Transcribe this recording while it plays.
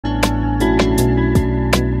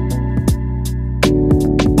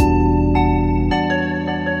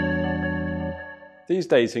these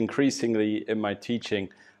days, increasingly in my teaching,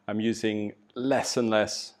 I'm using less and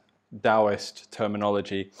less Daoist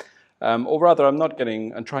terminology, or rather I'm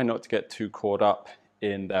trying not to get too caught up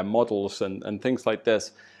in their models and things like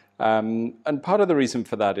this. And part of the reason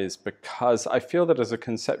for that is because I feel that as a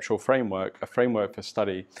conceptual framework, a framework for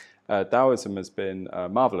study, Taoism has been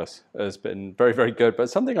marvelous, has been very, very good. But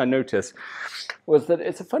something I noticed was that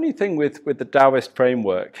it's a funny thing with the Daoist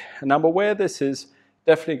framework, and I'm aware this is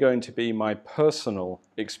definitely going to be my personal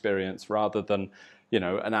experience rather than, you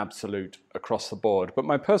know, an absolute across the board. But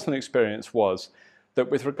my personal experience was that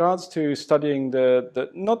with regards to studying the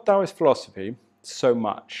not Daoist philosophy so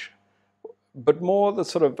much, but more the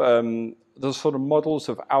sort of models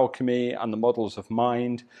of alchemy and the models of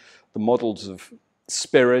mind, the models of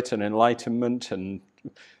spirit and enlightenment and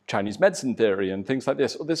Chinese medicine theory and things like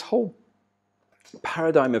this. This whole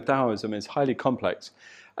paradigm of Taoism is highly complex.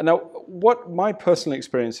 And now, what my personal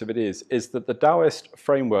experience of it is that the Daoist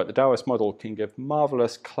framework, the Daoist model, can give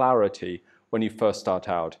marvelous clarity when you first start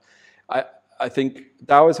out. I think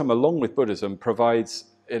Taoism, along with Buddhism, provides,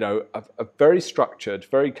 you know, a very structured,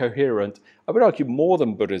 very coherent, I would argue more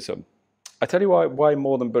than Buddhism. I tell you why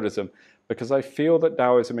more than Buddhism, because I feel that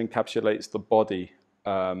Taoism encapsulates the body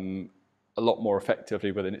a lot more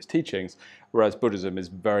effectively within its teachings, whereas Buddhism is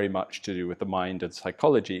very much to do with the mind and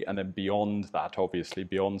psychology, and then beyond that, obviously,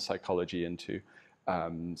 beyond psychology into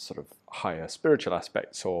sort of higher spiritual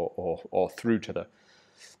aspects or through to the,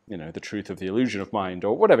 you know, the truth of the illusion of mind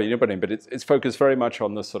or whatever, you know what I mean, but it's focused very much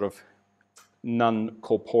on the sort of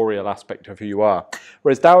non-corporeal aspect of who you are,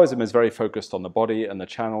 whereas Taoism is very focused on the body and the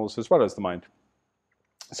channels as well as the mind.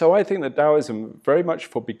 So I think that Taoism, very much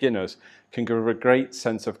for beginners, can give a great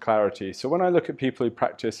sense of clarity. So when I look at people who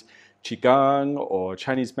practice Qigong or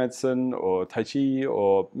Chinese medicine or Tai Chi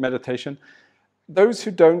or meditation, those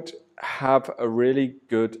who don't have a really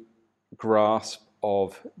good grasp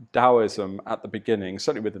of Taoism at the beginning,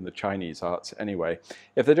 certainly within the Chinese arts anyway,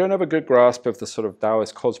 if they don't have a good grasp of the sort of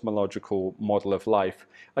Taoist cosmological model of life,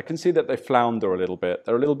 I can see that they flounder a little bit.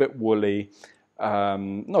 They're a little bit woolly.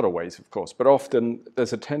 Not always, of course, but often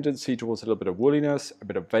there's a tendency towards a little bit of woolliness, a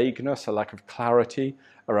bit of vagueness, a lack of clarity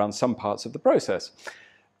around some parts of the process.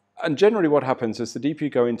 And generally what happens is the deeper you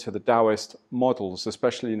go into the Taoist models,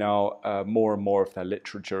 especially now more and more of their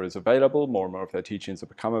literature is available, more and more of their teachings have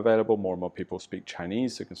become available, more and more people speak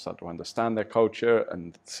Chinese, so you can start to understand their culture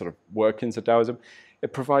and sort of workings of Taoism.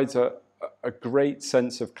 It provides a great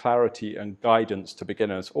sense of clarity and guidance to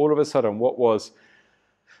beginners. All of a sudden, what was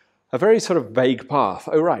a very sort of vague path.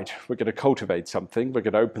 Oh, right, we're going to cultivate something. We're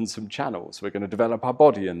going to open some channels. We're going to develop our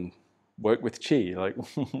body and work with qi. Like,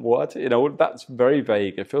 what? You know, that's very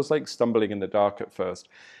vague. It feels like stumbling in the dark at first.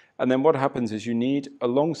 And then what happens is you need,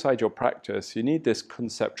 alongside your practice, you need this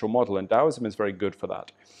conceptual model, and Taoism is very good for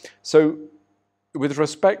that. So with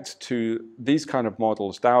respect to these kind of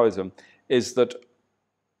models, Taoism is that,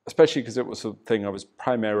 especially because it was a thing I was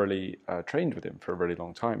primarily trained within for a very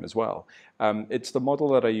long time as well. It's the model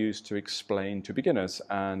that I use to explain to beginners,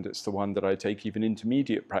 and it's the one that I take even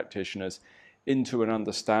intermediate practitioners into an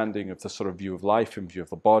understanding of the sort of view of life and view of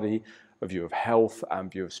the body, a view of health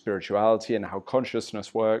and view of spirituality and how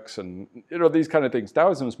consciousness works and, you know, these kind of things.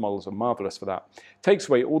 Taoism's models are marvelous for that. Takes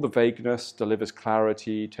away all the vagueness, delivers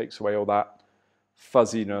clarity, takes away all that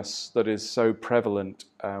fuzziness that is so prevalent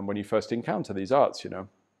when you first encounter these arts, you know.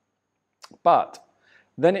 But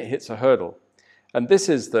then it hits a hurdle, and this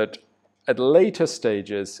is that at later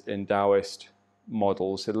stages in Taoist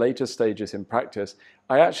models, at later stages in practice,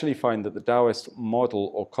 I actually find that the Taoist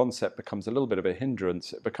model or concept becomes a little bit of a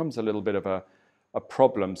hindrance. It becomes a little bit of a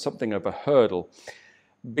problem, something of a hurdle,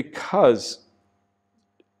 because,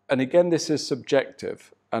 and again, this is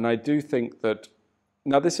subjective, and I do think that,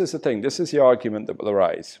 now this is the thing, this is the argument that will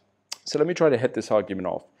arise. So let me try to head this argument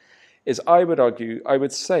off. Is I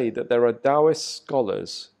would say that there are Taoist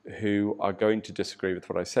scholars who are going to disagree with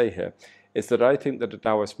what I say here, is that I think that the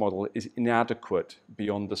Taoist model is inadequate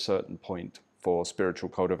beyond a certain point for spiritual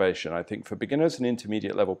cultivation. I think for beginners and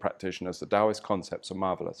intermediate level practitioners, the Taoist concepts are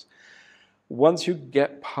marvelous. Once you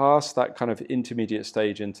get past that kind of intermediate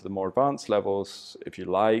stage into the more advanced levels, if you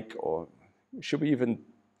like, or shouldn't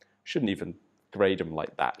even grade them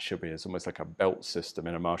like that, should we? It's almost like a belt system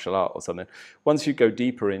in a martial art or something. Once you go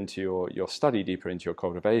deeper into your study, deeper into your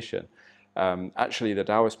cultivation, actually the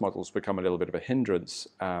Taoist models become a little bit of a hindrance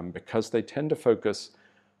because they tend to focus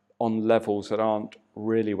on levels that aren't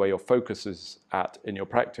really where your focus is at in your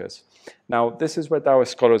practice. Now, this is where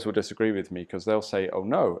Taoist scholars will disagree with me, because they'll say, oh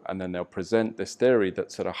no, and then they'll present this theory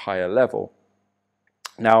that's at a higher level.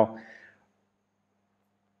 Now,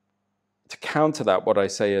 to counter that, what I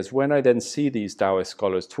say is when I then see these Daoist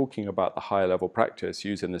scholars talking about the higher level practice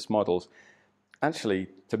using these models, actually,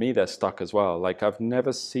 to me, they're stuck as well. Like, I've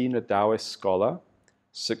never seen a Daoist scholar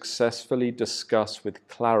successfully discuss with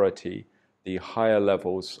clarity the higher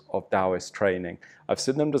levels of Daoist training. I've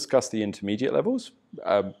seen them discuss the intermediate levels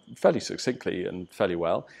fairly succinctly and fairly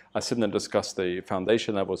well. I've seen them discuss the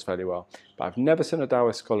foundation levels fairly well. But I've never seen a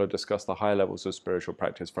Daoist scholar discuss the higher levels of spiritual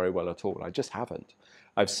practice very well at all. I just haven't.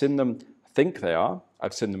 I've seen them think they are.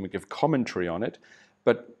 I've seen them give commentary on it.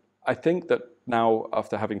 But I think that now,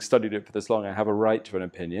 after having studied it for this long, I have a right to an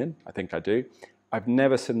opinion. I think I do. I've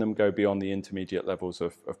never seen them go beyond the intermediate levels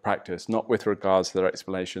of practice, not with regards to their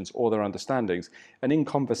explanations or their understandings. And in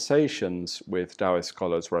conversations with Daoist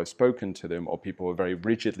scholars where I've spoken to them, or people who are very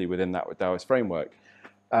rigidly within that Daoist framework,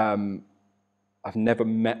 I've never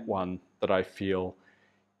met one that I feel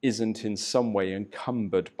isn't in some way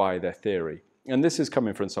encumbered by their theory. And this is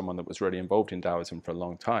coming from someone that was really involved in Daoism for a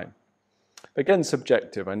long time. Again,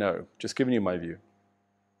 subjective, I know, just giving you my view.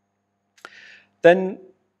 Then,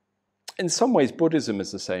 in some ways, Buddhism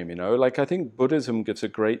is the same, you know. Like, I think Buddhism gives a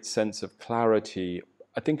great sense of clarity.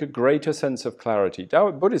 I think a greater sense of clarity.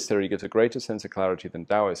 Buddhist theory gives a greater sense of clarity than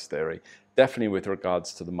Daoist theory, definitely with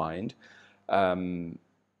regards to the mind.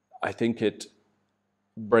 I think it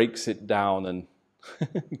breaks it down and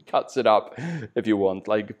cuts it up, if you want,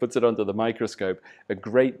 like puts it under the microscope a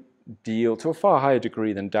great deal, to a far higher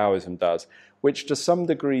degree than Daoism does, which to some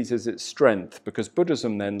degrees is its strength, because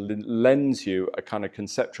Buddhism then lends you a kind of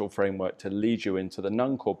conceptual framework to lead you into the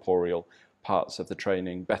non-corporeal parts of the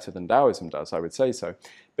training better than Daoism does, I would say so.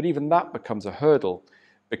 But even that becomes a hurdle,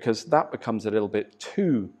 because that becomes a little bit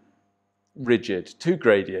too rigid, too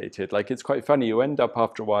gradiated. Like, it's quite funny, you end up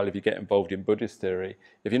after a while, if you get involved in Buddhist theory,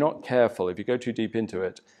 if you're not careful, if you go too deep into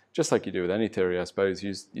it, just like you do with any theory, I suppose,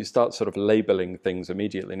 you start sort of labeling things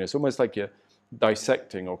immediately, and it's almost like you're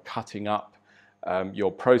dissecting or cutting up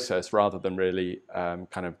your process rather than really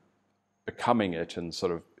kind of becoming it and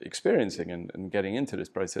sort of experiencing and getting into this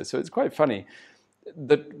process. So it's quite funny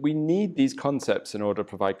that we need these concepts in order to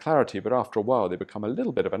provide clarity, but after a while they become a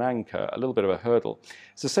little bit of an anchor, a little bit of a hurdle.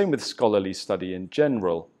 It's the same with scholarly study in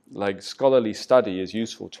general. Like, scholarly study is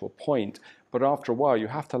useful to a point, but after a while you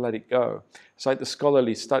have to let it go. It's like the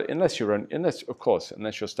scholarly study, unless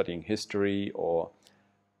you're studying history or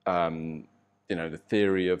you know, the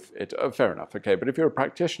theory of it. Oh, fair enough, okay. But if you're a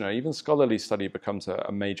practitioner, even scholarly study becomes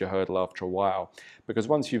a major hurdle after a while, because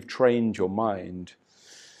once you've trained your mind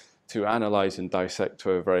to analyze and dissect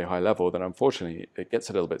to a very high level, then unfortunately it gets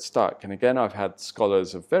a little bit stuck. And again, I've had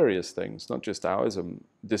scholars of various things, not just Daoism,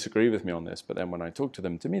 disagree with me on this, but then when I talk to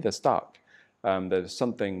them, to me they're stuck. There's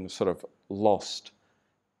something sort of lost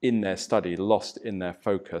in their study, lost in their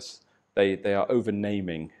focus. They are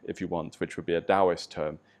overnaming, if you want, which would be a Daoist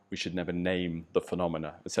term. We should never name the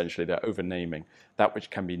phenomena. Essentially, they're overnaming. That which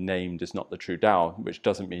can be named is not the true Dao, which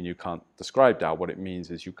doesn't mean you can't describe Dao. What it means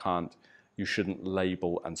is you shouldn't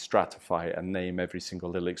label and stratify and name every single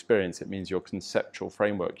little experience. It means your conceptual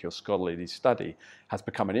framework, your scholarly study, has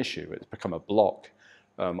become an issue. It's become a block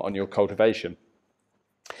on your cultivation.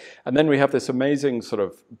 And then we have this amazing sort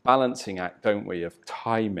of balancing act, don't we, of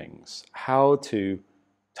timings. How to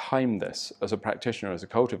time this as a practitioner, as a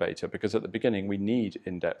cultivator, because at the beginning we need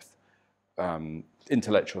in-depth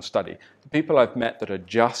intellectual study. The people I've met that are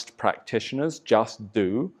just practitioners, just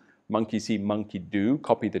do, monkey see, monkey do,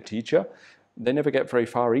 copy the teacher, they never get very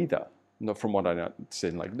far either. Not from what I've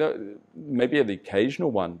seen. Like, maybe the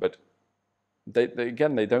occasional one, but they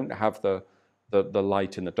don't have the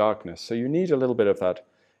light in the darkness. So you need a little bit of that.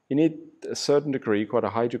 You need a certain degree, quite a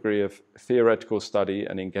high degree of theoretical study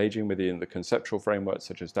and engaging within the conceptual frameworks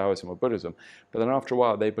such as Daoism or Buddhism. But then after a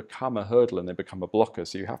while, they become a hurdle and they become a blocker.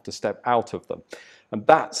 So you have to step out of them. And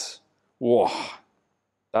that's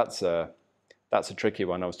a tricky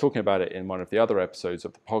one. I was talking about it in one of the other episodes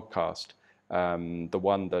of the podcast, the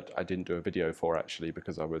one that I didn't do a video for, actually,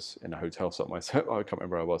 because I was in a hotel somewhere, so I can't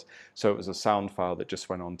remember where I was. So it was a sound file that just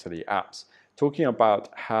went on to the apps, talking about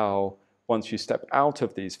how once you step out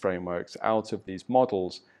of these frameworks, out of these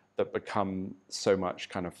models that become so much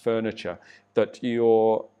kind of furniture, that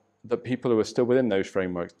people who are still within those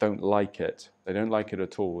frameworks don't like it. They don't like it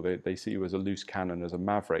at all. They see you as a loose cannon, as a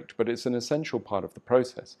maverick, but it's an essential part of the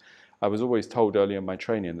process. I was always told early in my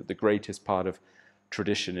training that the greatest part of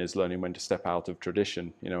tradition is learning when to step out of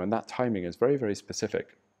tradition, you know, and that timing is very, very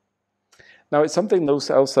specific. Now, it's something else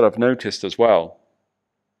that I've noticed as well,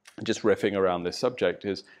 just riffing around this subject,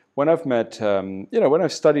 is when I've met, when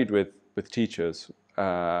I've studied with teachers,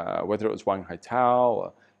 whether it was Wang Haitao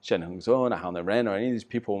or Shen Hengzon or Han Ren or any of these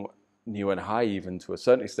people, Niu and Hai even to a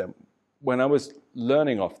certain extent, when I was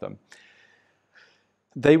learning off them,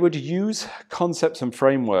 they would use concepts and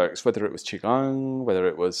frameworks, whether it was Qigong, whether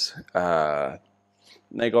it was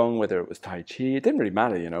Neigong, whether it was Tai Chi, it didn't really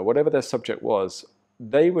matter, you know, whatever their subject was,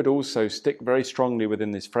 they would also stick very strongly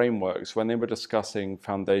within these frameworks when they were discussing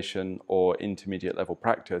foundation or intermediate level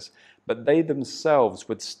practice, but they themselves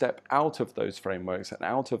would step out of those frameworks and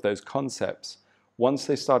out of those concepts once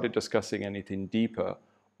they started discussing anything deeper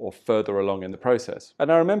or further along in the process.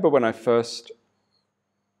 And I remember when I first,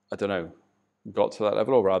 I don't know, got to that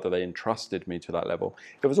level, or rather they entrusted me to that level,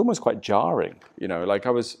 it was almost quite jarring, you know, like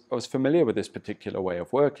I was familiar with this particular way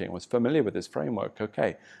of working, I was familiar with this framework,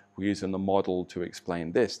 okay, we're using the model to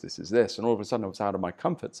explain this, this is this, and all of a sudden I was out of my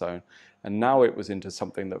comfort zone, and now it was into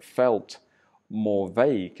something that felt more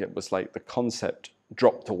vague. It was like the concept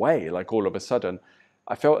dropped away, like all of a sudden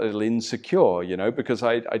I felt a little insecure, you know, because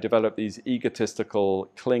I developed these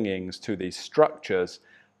egotistical clingings to these structures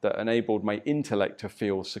that enabled my intellect to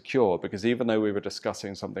feel secure, because even though we were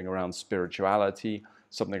discussing something around spirituality,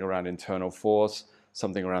 something around internal force,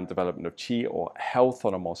 something around development of qi or health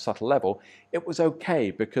on a more subtle level, it was okay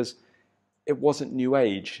because it wasn't new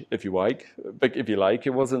age, if you like, it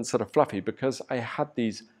wasn't sort of fluffy, because I had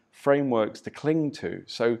these frameworks to cling to.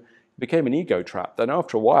 So it became an ego trap. Then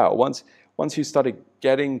after a while, once you started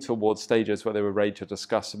getting towards stages where they were ready to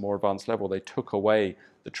discuss a more advanced level, they took away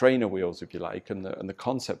the trainer wheels, if you like, and the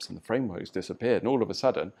concepts and the frameworks disappeared. And all of a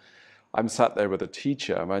sudden, I'm sat there with a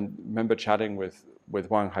teacher. I remember chatting with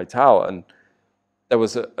Wang Haitao, and there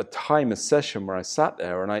was a time, a session where I sat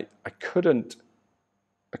there and I couldn't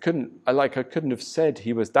have said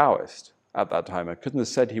he was Daoist at that time. I couldn't have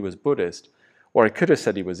said he was Buddhist, or I could have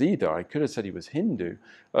said he was either. I could have said he was Hindu.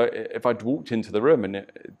 If I'd walked into the room and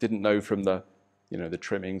it didn't know from the, you know, the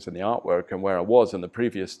trimmings and the artwork and where I was in the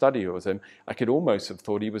previous study I was in, I could almost have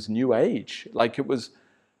thought he was New Age. Like it was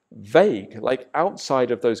vague, like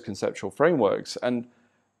outside of those conceptual frameworks. And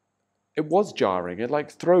it was jarring. It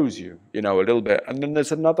like throws you, you know, a little bit. And then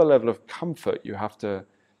there's another level of comfort you have to,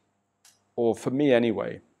 or for me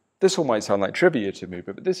anyway, this all might sound like trivia to me,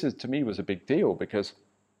 but this is, to me, was a big deal because,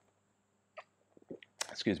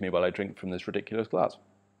 excuse me while I drink from this ridiculous glass.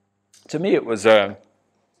 To me, it was,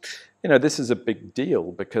 you know, this is a big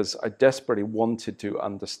deal because I desperately wanted to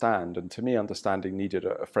understand. And to me, understanding needed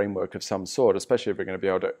a framework of some sort, especially if we're going to be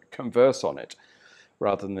able to converse on it,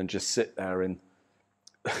 rather than just sit there in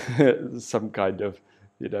some kind of,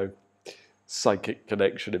 you know, psychic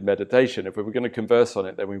connection in meditation. If we were going to converse on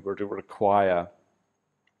it, then we would require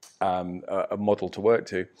a model to work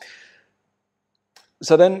to.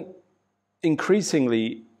 So then,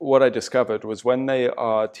 increasingly, what I discovered was when they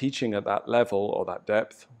are teaching at that level or that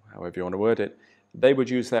depth, however you want to word it, they would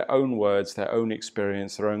use their own words, their own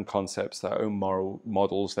experience, their own concepts, their own moral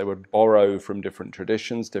models. They would borrow from different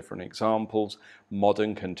traditions, different examples,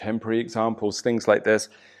 modern, contemporary examples, things like this.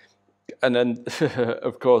 And then,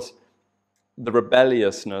 of course, the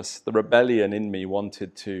rebelliousness, the rebellion in me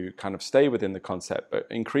wanted to kind of stay within the concept. But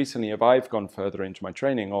increasingly, if I've gone further into my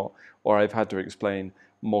training or I've had to explain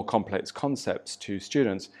more complex concepts to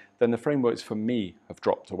students, then the frameworks for me have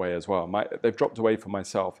dropped away as well. They've dropped away for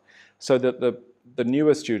myself. So that the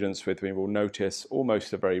newer students with me will notice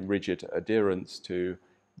almost a very rigid adherence to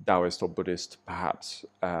Daoist or Buddhist, perhaps,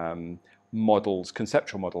 models,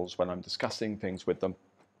 conceptual models when I'm discussing things with them.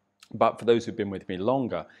 But for those who've been with me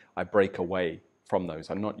longer, I break away from those.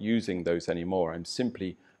 I'm not using those anymore. I'm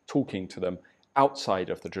simply talking to them outside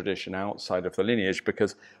of the tradition, outside of the lineage,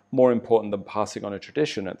 because more important than passing on a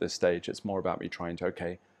tradition at this stage, it's more about me trying to,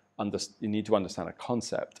 okay, you need to understand a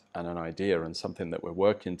concept and an idea and something that we're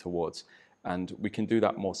working towards. And we can do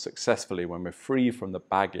that more successfully when we're free from the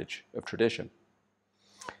baggage of tradition.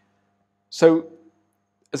 So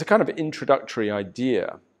as a kind of introductory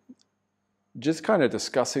idea, just kind of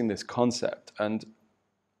discussing this concept, and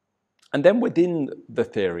then within the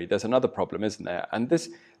theory, there's another problem, isn't there? And this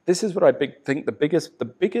is what I think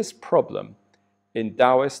the biggest problem in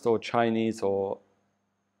Daoist or Chinese or,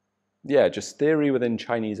 yeah, just theory within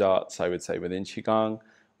Chinese arts, I would say, within Qigong,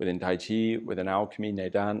 within Tai Chi, within alchemy,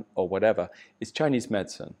 Neidan, or whatever, is Chinese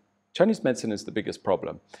medicine. Chinese medicine is the biggest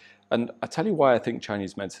problem. And I tell you why I think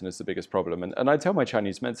Chinese medicine is the biggest problem. And I tell my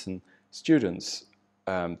Chinese medicine students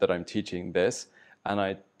that I'm teaching this, and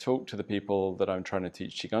I talk to the people that I'm trying to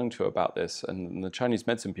teach Qigong to about this, and the Chinese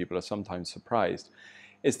medicine people are sometimes surprised,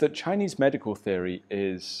 is that Chinese medical theory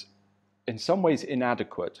is in some ways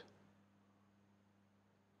inadequate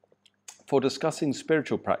for discussing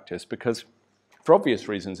spiritual practice because, for obvious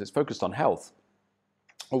reasons, it's focused on health,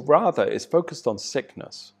 or rather, it's focused on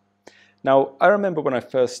sickness. Now, I remember when I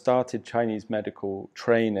first started Chinese medical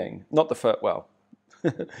training, not the first, well,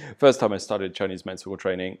 First time I started Chinese medical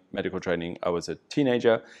training, I was a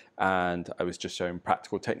teenager, and I was just showing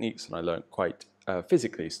practical techniques, and I learned quite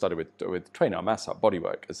physically. Started with trainer, mass up,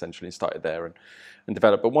 bodywork, essentially started there and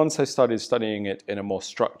developed. But once I started studying it in a more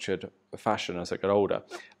structured fashion as I got older,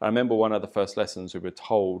 I remember one of the first lessons we were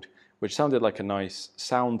told, which sounded like a nice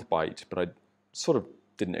sound bite, but I sort of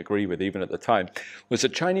didn't agree with even at the time, was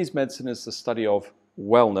that Chinese medicine is the study of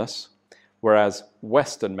wellness, whereas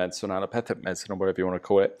Western medicine, allopathic medicine, or whatever you want to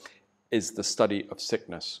call it, is the study of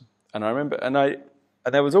sickness. And I remember, and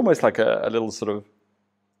there was almost like a little sort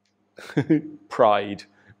of pride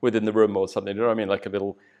within the room or something. You know what I mean? Like a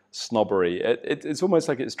little snobbery. It's almost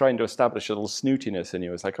like it's trying to establish a little snootiness in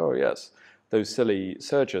you. It's like, oh yes, those silly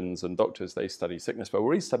surgeons and doctors, they study sickness, but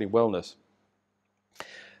we study wellness.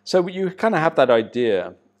 So you kind of have that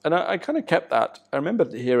idea, and I kind of kept that. I remember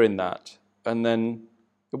hearing that, and then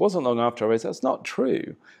it wasn't long after I realized that's not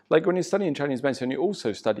true. Like when you're studying Chinese medicine, you're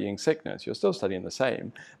also studying sickness. You're still studying the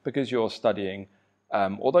same, because you're studying,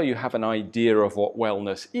 although you have an idea of what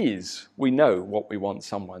wellness is, we know what we want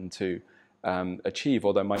someone to achieve,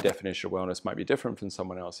 although my definition of wellness might be different from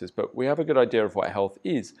someone else's, but we have a good idea of what health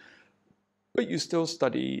is. But you still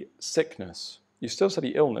study sickness. You still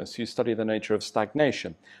study illness. You study the nature of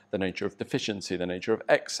stagnation, the nature of deficiency, the nature of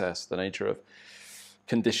excess, the nature of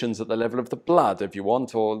conditions at the level of the blood, if you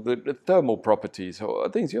want, or the thermal properties, or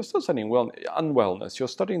things. You're still studying unwellness. You're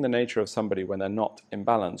studying the nature of somebody when they're not in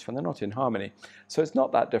balance, when they're not in harmony. So it's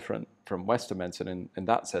not that different from Western medicine in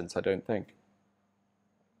that sense, I don't think.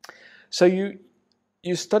 So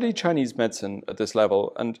you study Chinese medicine at this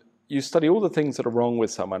level, and you study all the things that are wrong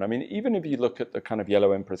with someone. I mean, even if you look at the kind of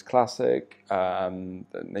Yellow Emperor's Classic, the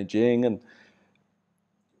Neijing, and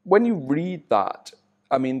when you read that,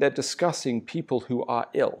 I mean, they're discussing people who are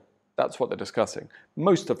ill. That's what they're discussing.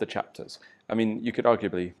 Most of the chapters. I mean, you could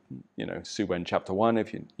arguably, Su Wen chapter 1,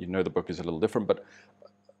 if you know the book is a little different, but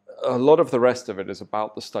a lot of the rest of it is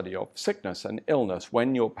about the study of sickness and illness.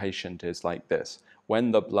 When your patient is like this,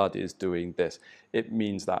 when the blood is doing this, it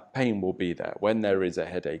means that pain will be there. When there is a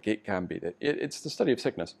headache, it can be there. It's the study of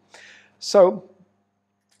sickness. So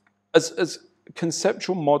as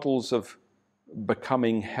conceptual models of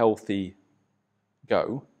becoming healthy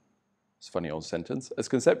go, it's a funny old sentence, as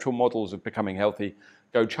conceptual models of becoming healthy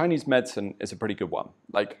go, Chinese medicine is a pretty good one.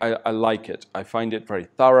 Like, I like it. I find it very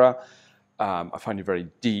thorough. I find it very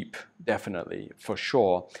deep, definitely, for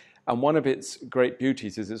sure. And one of its great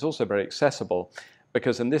beauties is it's also very accessible,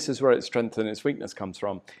 because, and this is where its strength and its weakness comes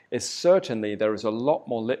from, is certainly there is a lot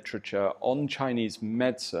more literature on Chinese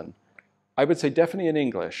medicine, I would say definitely in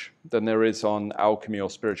English, than there is on alchemy or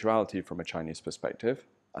spirituality from a Chinese perspective.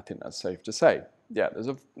 I think that's safe to say. Yeah,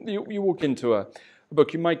 you walk into a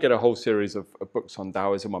book, you might get a whole series of books on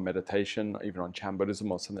Daoism or meditation, even on Chan Buddhism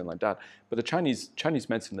or something like that. But the Chinese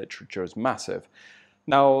medicine literature is massive.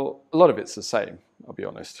 Now, a lot of it's the same, I'll be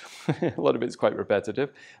honest. A lot of it's quite repetitive,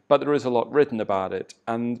 but there is a lot written about it.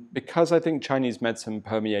 And because I think Chinese medicine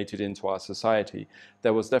permeated into our society,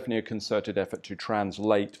 there was definitely a concerted effort to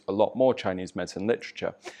translate a lot more Chinese medicine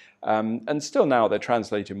literature. And still now they're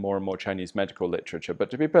translating more and more Chinese medical literature. But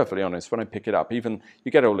to be perfectly honest, when I pick it up, even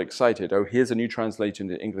you get all excited. Oh, here's a new translation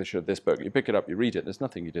into English of this book. You pick it up, you read it. There's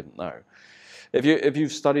nothing you didn't know. If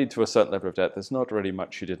you've studied to a certain level of depth, there's not really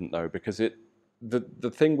much you didn't know, because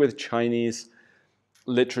the thing with Chinese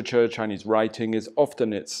literature, Chinese writing, is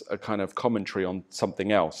often it's a kind of commentary on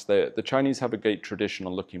something else. The Chinese have a great tradition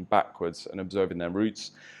on looking backwards and observing their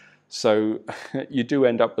roots. So you do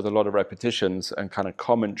end up with a lot of repetitions and kind of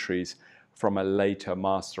commentaries from a later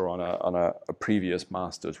master on a previous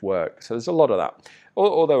master's work. So there's a lot of that.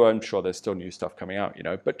 Although I'm sure there's still new stuff coming out,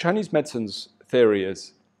 But Chinese medicine's theory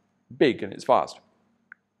is big and it's vast.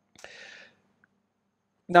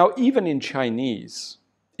 Now, even in Chinese,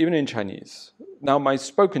 now my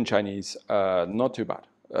spoken Chinese, not too bad.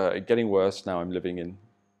 Getting worse. Now I'm living in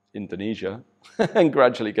Indonesia and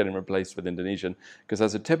gradually getting replaced with Indonesian, because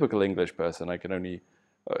as a typical English person, I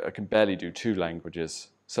can barely do 2 languages,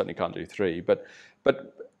 certainly can't do 3. But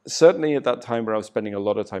certainly at that time where I was spending a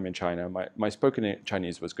lot of time in China, my spoken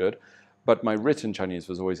Chinese was good, but my written Chinese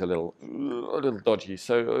was always a little dodgy,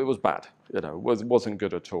 so it was bad. It wasn't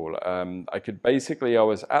good at all. I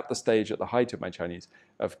was at the stage, at the height of my Chinese,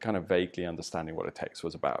 of kind of vaguely understanding what a text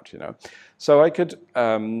was about, So I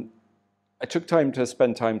took time to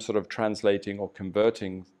spend time sort of translating or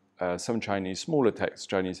converting some Chinese, smaller texts,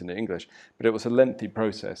 Chinese into English, but it was a lengthy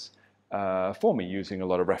process for me, using a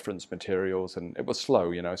lot of reference materials, and it was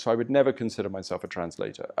slow, so I would never consider myself a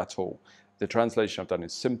translator at all. The translation I've done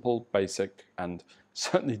is simple, basic, and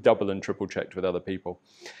certainly double and triple checked with other people.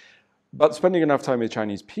 But spending enough time with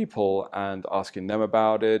Chinese people and asking them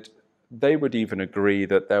about it, they would even agree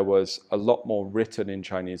that there was a lot more written in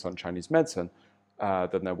Chinese on Chinese medicine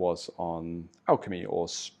than there was on alchemy or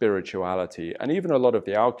spirituality. And even a lot of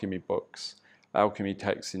the alchemy books, alchemy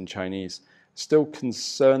texts in Chinese, still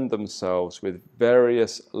concern themselves with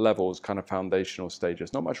various levels, kind of foundational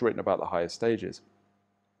stages. Not much written about the higher stages.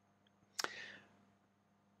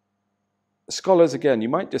 Scholars, again, you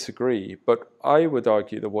might disagree, but I would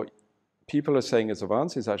argue that what people are saying is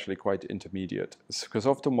advanced is actually quite intermediate, because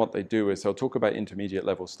often what they do is they'll talk about intermediate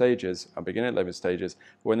level stages and beginning level stages.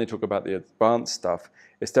 But when they talk about the advanced stuff,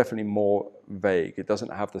 it's definitely more vague. It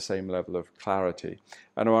doesn't have the same level of clarity.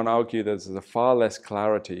 And I want to argue there's a far less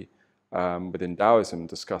clarity within Taoism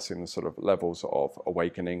discussing the sort of levels of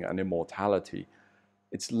awakening and immortality.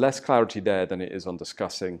 It's less clarity there than it is on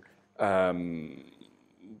discussing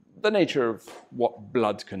the nature of what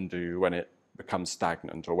blood can do when it becomes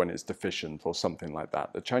stagnant or when it's deficient or something like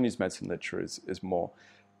that. The Chinese medicine literature is more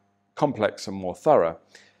complex and more thorough.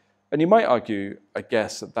 And you might argue, I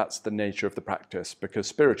guess, that that's the nature of the practice, because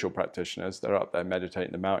spiritual practitioners, they're up there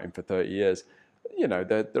meditating the mountain for 30 years, you know,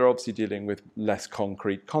 they're obviously dealing with less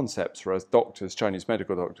concrete concepts, whereas doctors, Chinese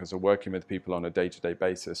medical doctors, are working with people on a day-to-day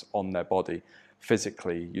basis on their body,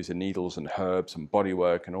 physically, using needles and herbs and body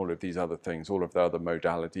work and all of these other things, all of the other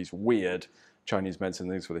modalities, weird Chinese medicine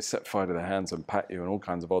things where they set fire to their hands and pat you and all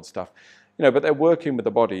kinds of odd stuff. You know, but they're working with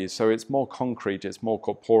the body, so it's more concrete, it's more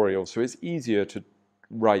corporeal, so it's easier to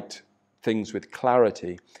write things with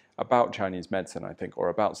clarity about Chinese medicine, I think, or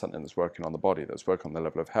about something that's working on the body, that's working on the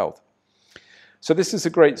level of health. So this is a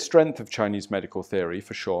great strength of Chinese medical theory,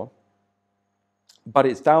 for sure. But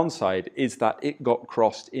its downside is that it got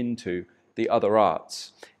crossed into the other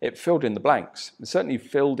arts. It filled in the blanks. It certainly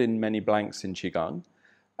filled in many blanks in Qigong.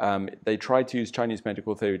 They tried to use Chinese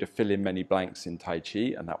medical theory to fill in many blanks in Tai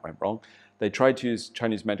Chi, and that went wrong. They tried to use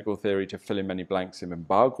Chinese medical theory to fill in many blanks in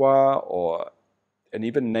Bagua and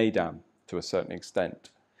even Neidam to a certain extent.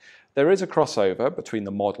 There is a crossover between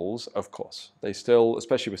the models, of course. They still,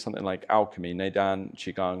 especially with something like alchemy, Neidan,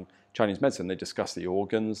 Qigong, Chinese medicine, they discuss the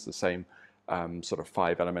organs, the same sort of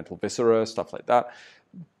 5 elemental viscera, stuff like that.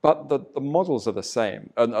 But the models are the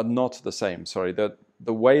same, are not the same, sorry.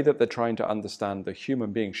 The way that they're trying to understand the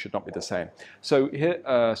human being should not be the same. So here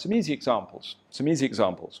are some easy examples.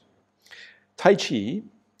 Tai Chi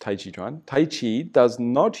does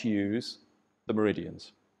not use the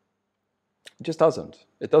meridians. It just doesn't.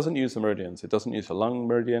 It doesn't use the meridians. It doesn't use the lung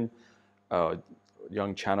meridian,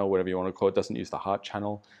 yang channel, whatever you want to call it. It doesn't use the heart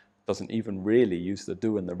channel. It doesn't even really use the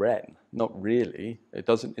Du and the Ren. Not really. It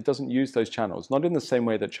doesn't use those channels. Not in the same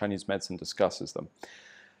way that Chinese medicine discusses them.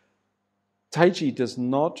 Tai Chi does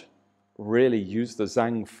not really use the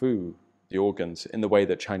Zhang Fu, the organs, in the way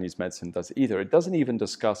that Chinese medicine does either. It doesn't even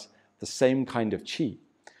discuss the same kind of qi.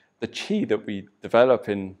 The qi that we develop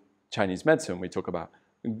in Chinese medicine, we talk about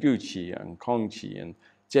Gu qi and Kong qi and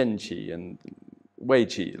Jian qi and Wei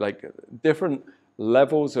qi, like different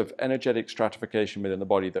levels of energetic stratification within the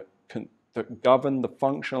body that govern the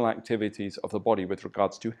functional activities of the body with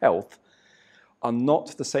regards to health, are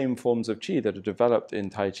not the same forms of qi that are developed in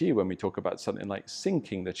Tai Chi when we talk about something like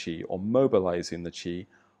sinking the qi or mobilizing the qi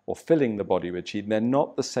or filling the body with qi. They're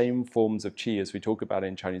not the same forms of qi as we talk about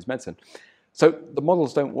in Chinese medicine. So the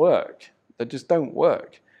models don't work. They just don't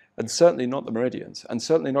work. And certainly not the meridians, and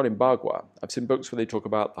certainly not in Bagua. I've seen books where they talk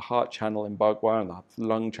about the heart channel in Bagua and the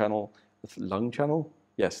lung channel. Lung channel?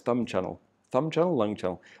 Yes, thumb channel. Thumb channel? Lung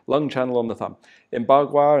channel. Lung channel on the thumb. In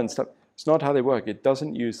Bagua and stuff, it's not how they work. It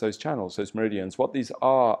doesn't use those channels, those meridians. What these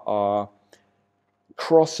are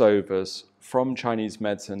crossovers from Chinese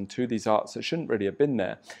medicine to these arts that shouldn't really have been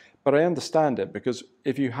there. But I understand it, because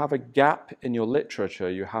if you have a gap in your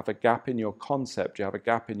literature, you have a gap in your concept, you have a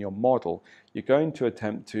gap in your model, you're going to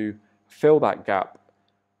attempt to fill that gap,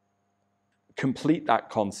 complete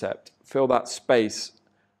that concept, fill that space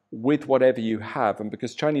with whatever you have. And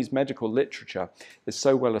because Chinese medical literature is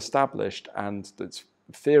so well established and its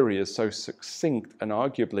theory is so succinct and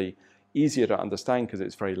arguably easier to understand because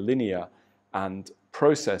it's very linear and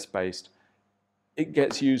process-based, it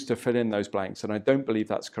gets used to fill in those blanks, and I don't believe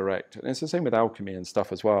that's correct. And it's the same with alchemy and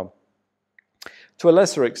stuff as well. To a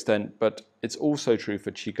lesser extent, but it's also true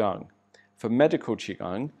for Qigong. For medical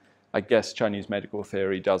Qigong, I guess Chinese medical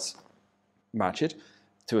theory does match it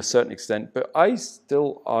to a certain extent, but I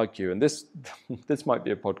still argue, and this might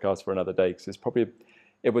be a podcast for another day, because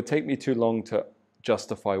it would take me too long to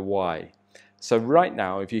justify why. So right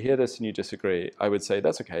now, if you hear this and you disagree, I would say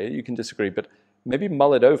that's okay, you can disagree, but maybe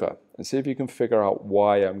mull it over and see if you can figure out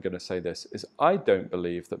why I'm going to say this. I don't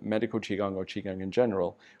believe that medical Qigong or Qigong in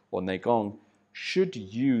general, or Neigong, should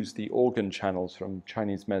use the organ channels from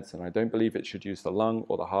Chinese medicine. I don't believe it should use the lung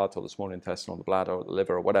or the heart or the small intestine or the bladder or the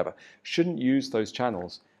liver or whatever. Shouldn't use those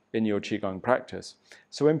channels in your Qigong practice.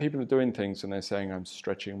 So when people are doing things and they're saying, I'm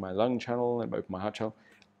stretching my lung channel, I'm opening my heart channel,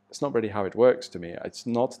 it's not really how it works to me. It's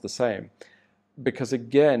not the same. Because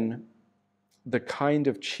again, the kind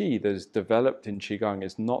of qi that is developed in Qigong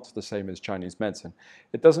is not the same as Chinese medicine.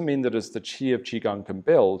 It doesn't mean that as the qi of Qigong can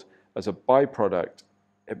build, as a byproduct,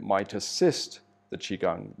 it might assist the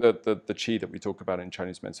Qigong, the qi that we talk about in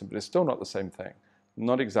Chinese medicine, but it's still not the same thing.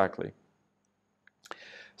 Not exactly.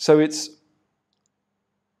 So it's,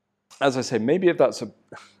 as I say, maybe if that's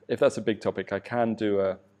a big topic, I could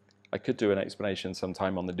do an explanation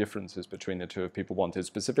sometime on the differences between the two if people wanted,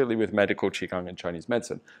 specifically with medical Qigong and Chinese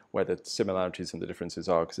medicine, where the similarities and the differences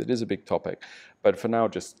are, because it is a big topic. But for now,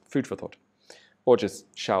 just food for thought. Or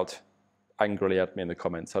just shout angrily at me in the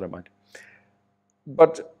comments, I don't mind.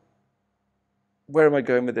 But where am I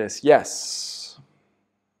going with this? Yes.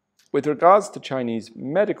 With regards to Chinese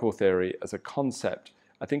medical theory as a concept,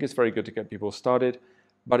 I think it's very good to get people started,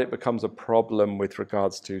 but it becomes a problem with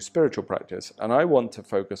regards to spiritual practice. And I want to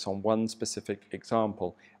focus on one specific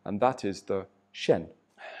example, and that is the Shen.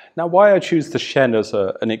 Now, why I choose the Shen as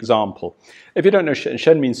an example? If you don't know Shen,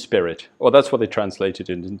 Shen means spirit, or that's what they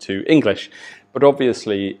translated it into English. But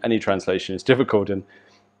obviously, any translation is difficult,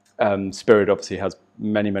 and spirit obviously has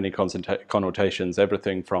many, many connotations,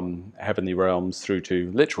 everything from heavenly realms through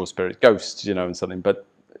to literal spirit, ghosts, you know, and something. But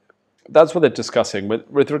that's what they're discussing.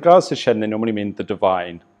 With regards to Shen, they normally mean the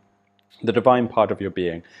divine part of your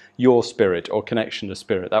being, your spirit or connection to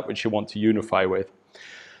spirit, that which you want to unify with.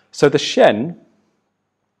 So the Shen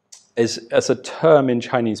is, as a term in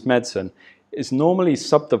Chinese medicine, is normally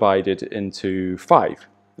subdivided into 5.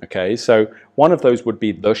 Okay, so one of those would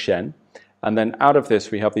be the Shen, and then out of this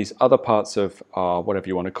we have these other parts of our, whatever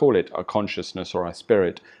you want to call it, our consciousness or our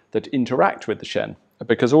spirit, that interact with the Shen,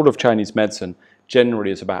 because all of Chinese medicine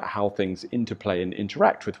generally is about how things interplay and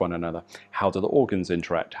interact with one another. How do the organs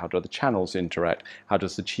interact? How do the channels interact? How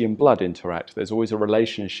does the qi and blood interact? There's always a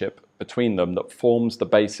relationship between them that forms the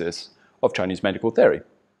basis of Chinese medical theory.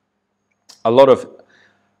 A lot of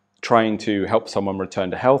trying to help someone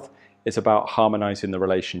return to health is about harmonizing the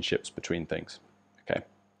relationships between things. Okay,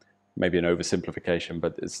 maybe an oversimplification,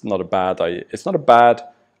 but it's not a bad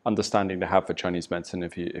understanding to have for Chinese medicine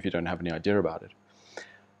if you don't have any idea about it.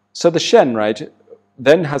 So the Shen, right,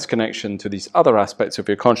 then has connection to these other aspects of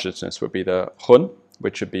your consciousness, would be the Hun,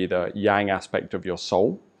 which would be the yang aspect of your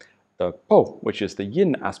soul, the Po, which is the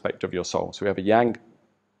yin aspect of your soul. So we have a yang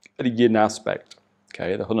and a yin aspect,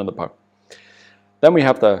 okay, the Hun and the Po. Then we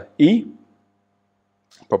have the I,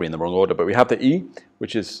 probably in the wrong order, but we have the I,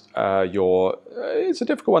 which is it's a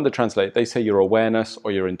difficult one to translate. They say your awareness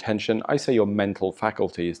or your intention. I say your mental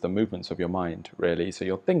faculties, the movements of your mind, really. So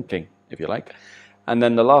your thinking, if you like. And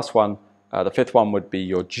then the last one, the 5th one, would be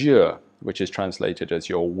your Jie, which is translated as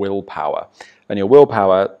your willpower. And your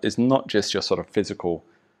willpower is not just your sort of physical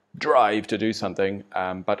drive to do something,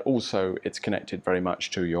 but also it's connected very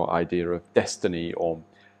much to your idea of destiny, or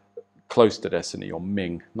close to destiny, or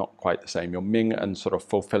Ming, not quite the same, your Ming, and sort of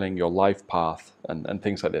fulfilling your life path and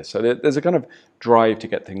things like this. So there's a kind of drive to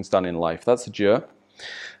get things done in life. That's the Jie.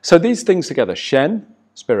 So these things together, Shen,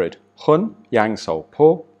 spirit, Hun, yang soul,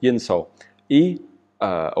 Po, yin soul, I,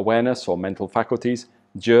 awareness or mental faculties,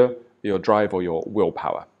 Jie, your drive or your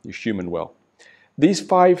willpower, your human will. These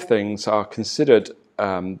 5 things are considered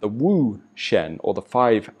the Wu Shen, or the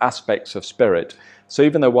 5 aspects of spirit. So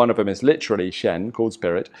even though one of them is literally Shen, called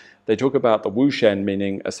spirit, they talk about the Wu Shen,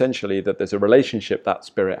 meaning essentially that there's a relationship that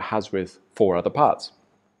spirit has with 4 other parts.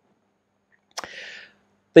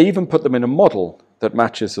 They even put them in a model that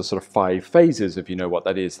matches the sort of 5 phases, if you know what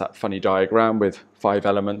that is, that funny diagram with 5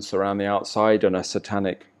 elements around the outside and a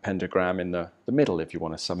satanic pentagram in the middle if you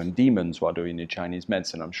want to summon demons while doing your Chinese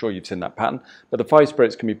medicine. I'm sure you've seen that pattern. But the 5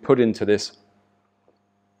 spirits can be put into this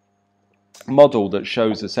model that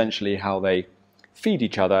shows essentially how they feed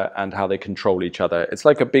each other and how they control each other. It's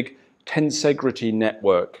like a big tensegrity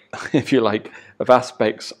network, if you like, of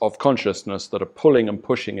aspects of consciousness that are pulling and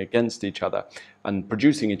pushing against each other and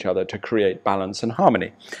producing each other to create balance and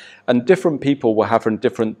harmony. And different people will have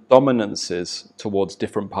different dominances towards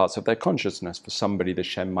different parts of their consciousness. For somebody, the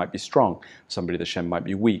Shen might be strong. Somebody, the Shen might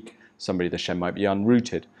be weak. Somebody, the Shen might be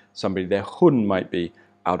unrooted. Somebody, their Hun might be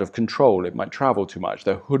out of control. It might travel too much.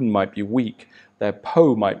 Their Hun might be weak. Their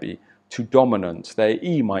Po might be too dominant. Their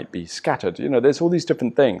I might be scattered. You know, there's all these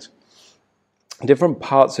different things. Different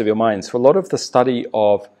parts of your mind. So a lot of the study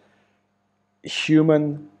of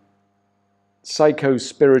human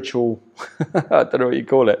psycho-spiritual, I don't know what you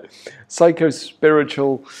call it,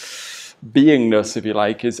 psycho-spiritual beingness, if you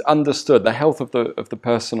like, is understood. The health of the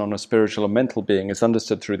person on a spiritual and mental being is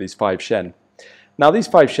understood through these 5 Shen. Now, these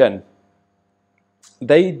 5 Shen,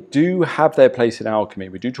 they do have their place in alchemy.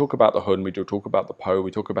 We do talk about the Hun, we do talk about the Po,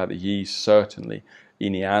 we talk about the Yi, certainly,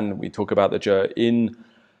 Yin Yang, we talk about the Zhe in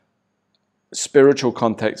spiritual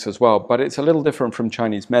context as well, but it's a little different from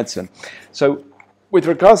Chinese medicine. So with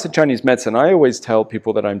regards to Chinese medicine, I always tell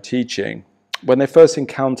people that I'm teaching, when they first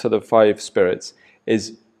encounter the 5 spirits,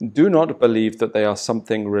 is do not believe that they are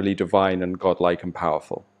something really divine and godlike and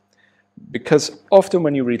powerful. Because often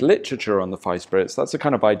when you read literature on the 5 spirits, that's the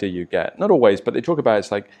kind of idea you get. Not always, but they talk about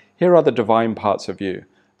it's like, here are the divine parts of you.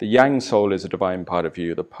 The Yang soul is a divine part of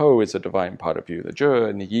you. The Po is a divine part of you. The Zhe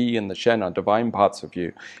and the Yi and the Shen are divine parts of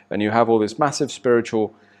you. And you have all this massive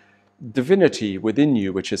spiritual divinity within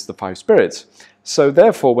you, which is the 5 spirits. So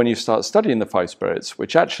therefore, when you start studying the 5 spirits,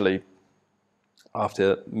 which actually,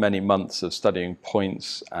 after many months of studying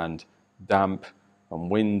points and damp and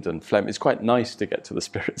wind and phlegm, it's quite nice to get to the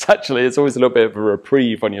spirits. Actually, it's always a little bit of a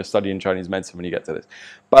reprieve when you're studying Chinese medicine when you get to this.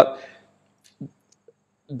 But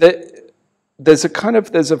there's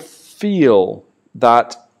a feel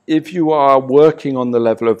that if you are working on the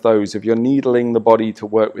level of those, if you're needling the body to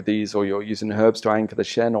work with these, or you're using herbs to anchor the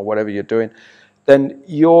Shen, or whatever you're doing, then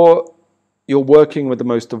you're working with the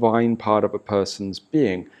most divine part of a person's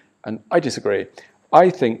being. And I disagree. I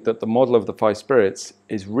think that the model of the 5 spirits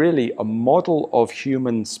is really a model of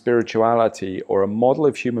human spirituality, or a model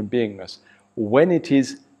of human beingness, when it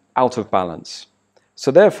is out of balance.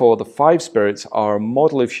 So therefore, the 5 spirits are a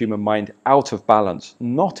model of human mind out of balance,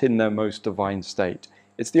 not in their most divine state.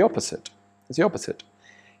 It's the opposite. It's the opposite.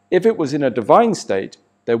 If it was in a divine state,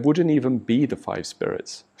 there wouldn't even be the 5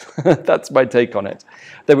 spirits. That's my take on it.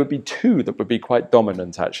 There would be 2 that would be quite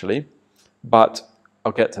dominant, actually, but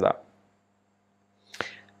I'll get to that.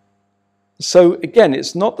 So again,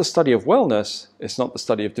 it's not the study of wellness, it's not the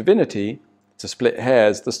study of divinity, to split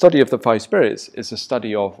hairs. The study of the 5 spirits is a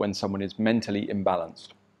study of when someone is mentally imbalanced.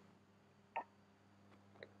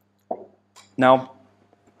 Now,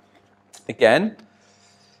 again,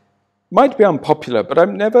 might be unpopular, but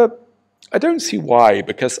I don't see why,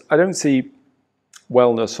 because I don't see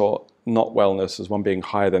wellness or not wellness as one being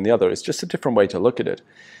higher than the other. It's just a different way to look at it.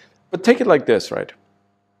 But take it like this, right?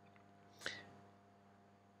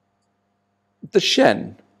 The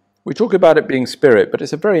Shen, we talk about it being spirit, but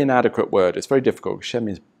it's a very inadequate word. It's very difficult. Shen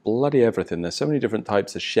means bloody everything. There's so many different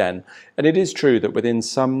types of Shen. And it is true that within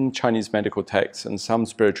some Chinese medical texts and some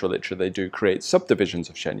spiritual literature, they do create subdivisions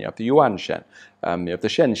of Shen. You have the Yuan Shen, you have the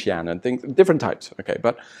Shen Xian, and things, different types. Okay,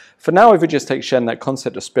 but for now, if we just take Shen, that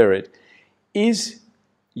concept of spirit, is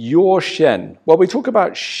your Shen. Well, we talk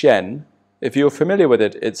about Shen. If you're familiar with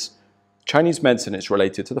it, it's Chinese medicine. It's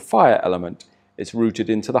related to the fire element. It's rooted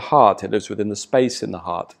into the heart. It lives within the space in the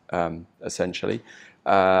heart, essentially.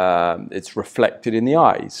 It's reflected in the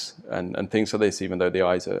eyes and things like this, even though the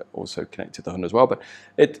eyes are also connected to the Hun as well. But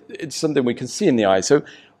it's something we can see in the eyes. So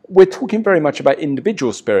we're talking very much about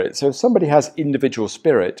individual spirit. So if somebody has individual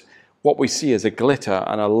spirit, what we see is a glitter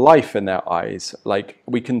and a life in their eyes. Like,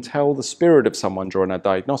 we can tell the spirit of someone during a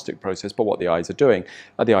diagnostic process by what the eyes are doing.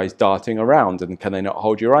 Are the eyes darting around, and can they not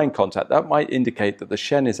hold your eye contact? That might indicate that the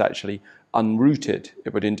Shen is actually unrooted.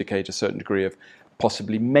 It would indicate a certain degree of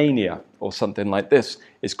possibly mania or something like this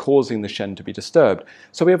is causing the Shen to be disturbed.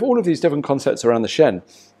 So we have all of these different concepts around the Shen.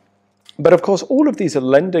 But of course, all of these are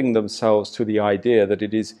lending themselves to the idea that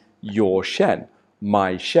it is your Shen,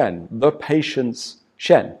 my Shen, the patient's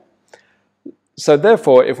Shen. So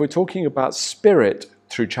therefore, if we're talking about spirit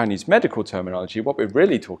through Chinese medical terminology, what we're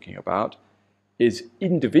really talking about is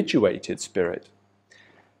individuated spirit.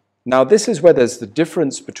 Now, this is where there's the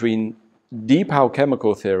difference between deep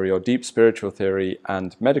alchemical theory or deep spiritual theory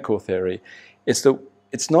and medical theory. Is that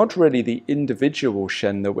it's not really the individual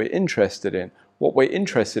Shen that we're interested in. What we're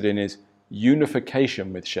interested in is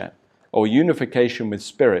unification with Shen, or unification with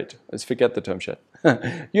spirit. Let's forget the term Shen.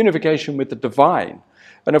 Unification with the divine.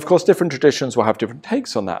 And of course, different traditions will have different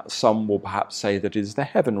takes on that. Some will perhaps say that it is the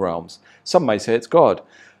heaven realms. Some may say it's God.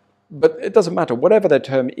 But it doesn't matter. Whatever their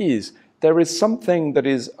term is, there is something that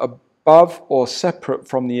is above or separate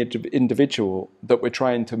from the individual that we're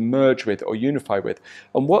trying to merge with or unify with.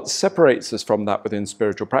 And what separates us from that within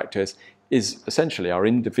spiritual practice is essentially our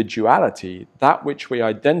individuality, that which we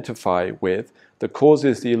identify with, that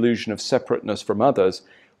causes the illusion of separateness from others,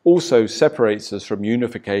 also separates us from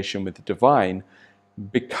unification with the divine,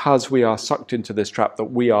 because we are sucked into this trap that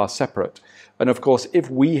we are separate. And of course, if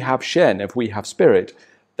we have Shen, if we have spirit,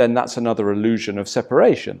 then that's another illusion of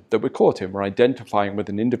separation that we're caught in. We're identifying with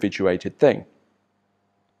an individuated thing.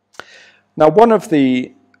 Now, one of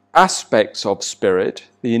the aspects of spirit,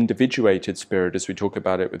 the individuated spirit as we talk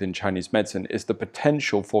about it within Chinese medicine, is the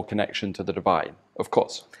potential for connection to the divine, of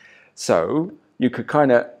course. So you could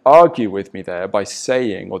kind of argue with me there by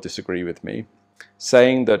saying, or disagree with me,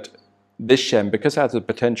 saying that this Shen, because it has the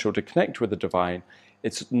potential to connect with the divine,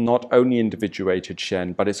 it's not only individuated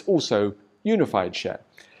Shen, but it's also unified Shen.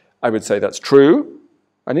 I would say that's true.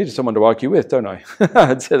 I needed someone to argue with, don't I?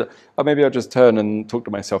 I'd say that, or maybe I'll just turn and talk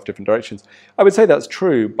to myself different directions. I would say that's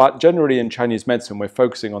true, but generally in Chinese medicine, we're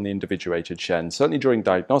focusing on the individuated Shen. Certainly during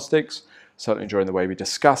diagnostics, certainly during the way we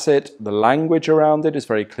discuss it, the language around it is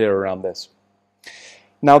very clear around this.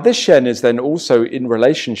 Now, this Shen is then also in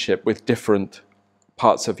relationship with different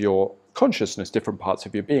parts of your consciousness, different parts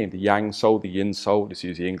of your being, the yang soul, the yin soul, let's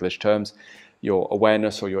use the English terms, your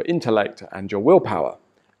awareness or your intellect and your willpower.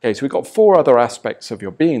 Okay, so we've got 4 other aspects of your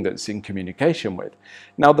being that's in communication with.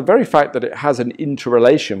 Now, the very fact that it has an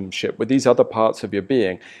interrelationship with these other parts of your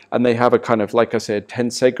being, and they have a kind of, like I said,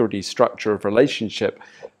 tensegrity structure of relationship.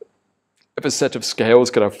 If a set of scales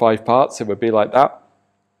could have 5 parts, it would be like that.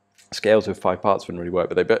 Scales with 5 parts wouldn't really work,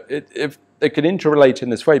 would they? But if they can interrelate in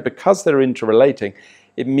this way, because they're interrelating,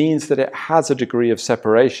 it means that it has a degree of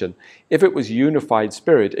separation. If it was unified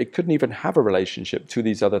spirit, it couldn't even have a relationship to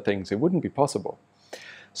these other things. It wouldn't be possible.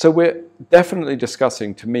 So we're definitely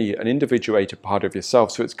discussing, to me, an individuated part of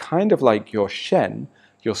yourself. So it's kind of like your Shen,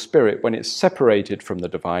 your spirit, when it's separated from the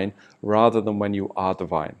divine, rather than when you are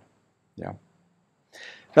divine. Yeah.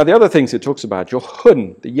 Now, the other things it talks about, your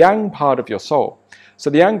Hun, the yang part of your soul. So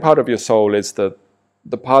the yang part of your soul is the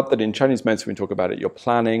part that in Chinese medicine we talk about it, your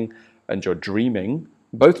planning and your dreaming,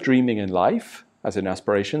 both dreaming in life, as in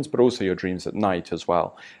aspirations, but also your dreams at night as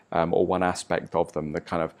well, or one aspect of them, the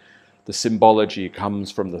kind of the symbology comes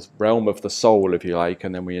from the realm of the soul, if you like,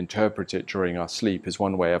 and then we interpret it during our sleep is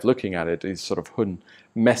one way of looking at it, these sort of Hun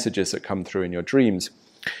messages that come through in your dreams.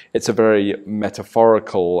 It's a very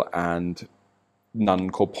metaphorical and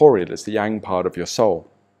non-corporeal. It's the yang part of your soul.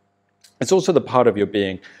 It's also the part of your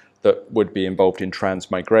being that would be involved in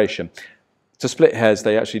transmigration. To split hairs,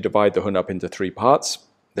 they actually divide the Hun up into 3 parts.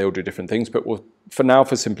 They all do different things, but for now,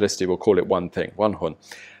 for simplicity, we'll call it one thing, one Hun.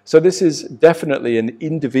 So this is definitely an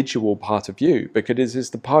individual part of you, because it is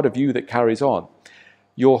the part of you that carries on.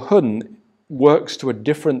 Your Hun works to a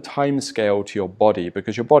different time scale to your body,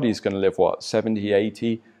 because your body is going to live, what, 70,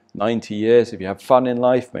 80, 90 years? If you have fun in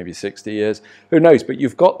life, maybe 60 years. Who knows? But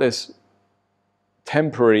you've got this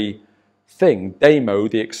temporary thing, Damo,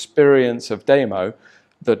 the experience of Damo,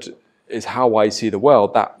 that is how I see the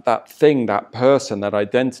world, that thing, that person, that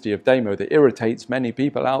identity of Damo that irritates many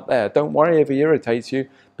people out there. Don't worry if he irritates you,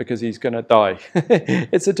 because he's going to die.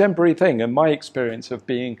 It's a temporary thing, and my experience of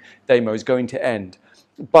being Damo is going to end.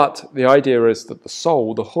 But the idea is that the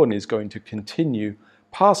soul, the Hun, is going to continue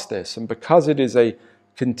past this, and because it is a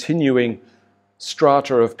continuing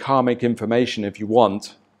strata of karmic information, if you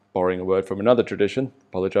want, borrowing a word from another tradition,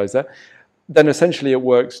 apologize there, then essentially it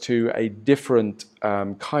works to a different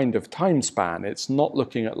kind of time span. It's not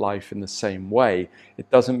looking at life in the same way. It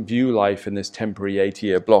doesn't view life in this temporary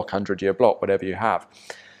 80-year block, 100-year block, whatever you have.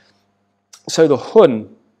 So the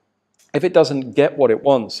Hun, if it doesn't get what it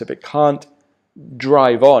wants, if it can't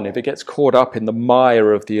drive on, if it gets caught up in the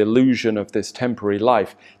mire of the illusion of this temporary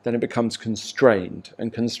life, then it becomes constrained.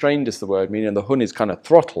 And constrained is the word, meaning the Hun is kind of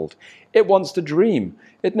throttled. It wants to dream.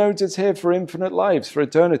 It knows it's here for infinite lives, for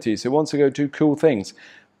eternity, so it wants to go do cool things.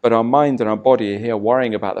 But our mind and our body are here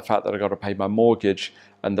worrying about the fact that I've got to pay my mortgage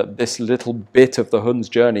and that this little bit of the Hun's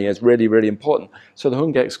journey is really, really important. So the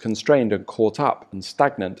Hun gets constrained and caught up and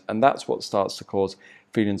stagnant, and that's what starts to cause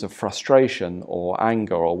feelings of frustration or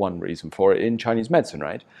anger, or one reason for it in Chinese medicine,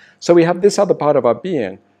 right? So we have this other part of our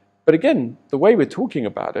being, but again, the way we're talking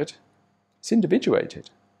about it, it's individuated.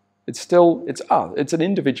 It's us. It's an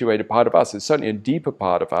individuated part of us. It's certainly a deeper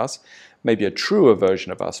part of us, maybe a truer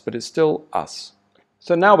version of us, but it's still us.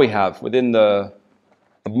 So now we have, within the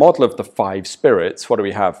model of the 5 spirits, what do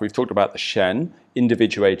we have? We've talked about the Shen,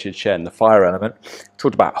 individuated Shen, the fire element. We've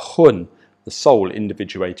talked about Hun, the soul,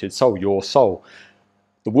 individuated soul, your soul.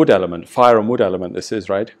 The wood element, fire and wood element this is,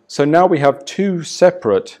 right? So now we have 2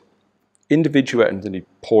 separate individuated, and you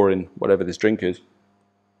pour in whatever this drink is.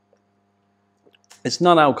 It's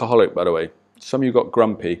non-alcoholic, by the way. Some of you got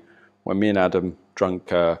grumpy when me and Adam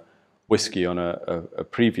drank whiskey on a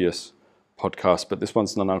previous podcast, but this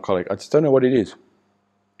one's non-alcoholic. I just don't know what it is.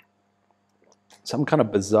 Some kind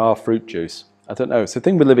of bizarre fruit juice. I don't know. It's the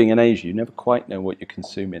thing with living in Asia. You never quite know what you're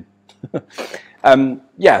consuming.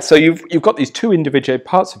 Yeah, so you've got these 2 individuated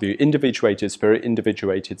parts of you, individuated spirit,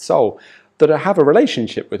 individuated soul. that have a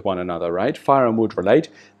relationship with one another, right? Fire and wood relate.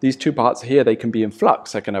 These two parts here, they can be in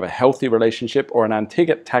flux. They can have a healthy relationship or an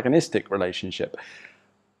antagonistic relationship.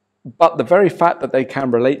 But the very fact that they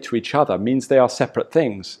can relate to each other means they are separate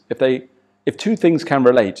things. If two things can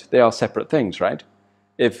relate, they are separate things, right?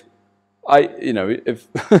 If if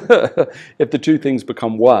the two things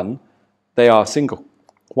become one, they are single.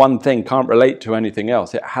 One thing can't relate to anything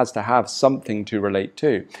else. It has to have something to relate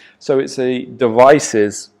to. So it's a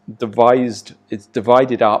it's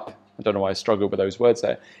divided up. I don't know why I struggle with those words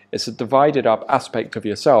there. It's a divided up aspect of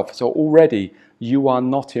yourself. So already you are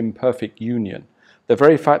not in perfect union. The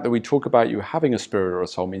very fact that we talk about you having a spirit or a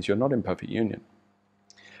soul means you're not in perfect union.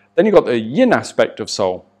 Then you've got the yin aspect of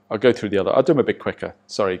soul. I'll go through the other. I'll do them a bit quicker.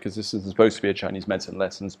 Sorry, because this is supposed to be a Chinese medicine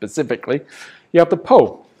lesson specifically. You have the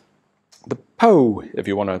Po. The Po, if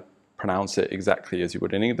you want to pronounce it exactly as you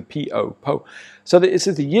would in English, the P-O, Po. So this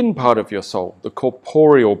is the yin part of your soul, the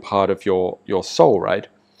corporeal part of your soul, right?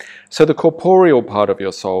 So the corporeal part of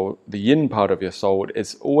your soul, the yin part of your soul,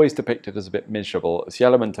 is always depicted as a bit miserable. It's the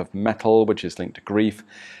element of metal, which is linked to grief.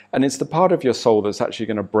 And it's the part of your soul that's actually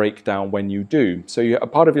going to break down when you do. So you have a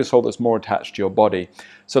part of your soul that's more attached to your body.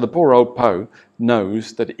 So the poor old Po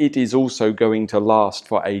knows that it is also going to last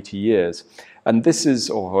for 80 years. And this is,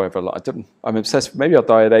 or however long, I'm obsessed, maybe I'll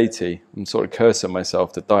die at 80. I'm sort of cursing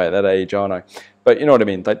myself to die at that age, aren't I? But you know what I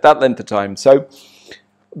mean, like that length of time. So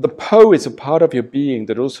the Po is a part of your being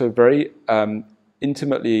that also very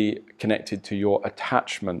intimately connected to your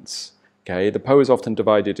attachments. Okay, the Po is often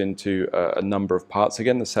divided into a number of parts.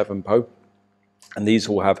 Again, the 7 Po, and these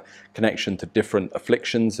all have connection to different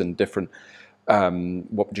afflictions and different,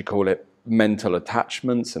 what would you call it, mental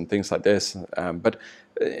attachments and things like this. But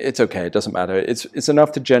it's okay, it doesn't matter. It's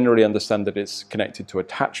enough to generally understand that it's connected to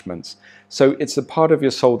attachments. So it's a part of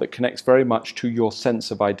your soul that connects very much to your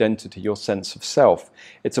sense of identity, your sense of self.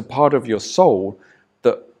 It's a part of your soul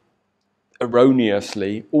that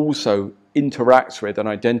erroneously also interacts with and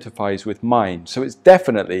identifies with mind. So it's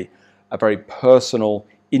definitely a very personal,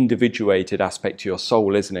 individuated aspect to your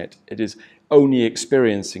soul, isn't it? It is only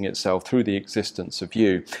experiencing itself through the existence of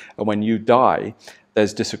you. And when you die,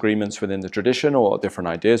 there's disagreements within the tradition or different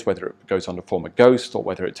ideas, whether it goes on to form a ghost or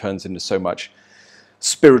whether it turns into so much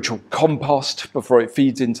spiritual compost before it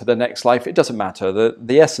feeds into the next life. It doesn't matter.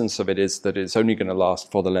 The essence of it is that it's only going to last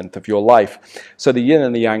for the length of your life. So the yin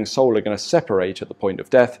and the yang soul are going to separate at the point of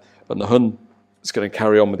death, and the hun is going to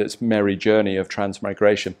carry on with its merry journey of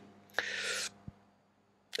transmigration.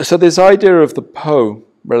 So this idea of the Po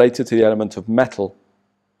related to the element of metal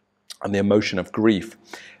and the emotion of grief,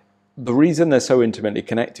 the reason they're so intimately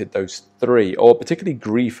connected, those three, or particularly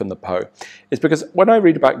grief and the Po, is because when I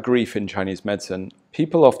read about grief in Chinese medicine,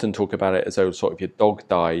 people often talk about it as though sort of your dog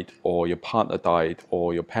died, or your partner died,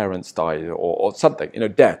 or your parents died, or something,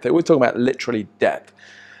 death. They always talk about literally death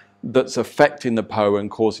that's affecting the Po and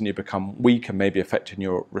causing you to become weak and maybe affecting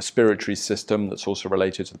your respiratory system that's also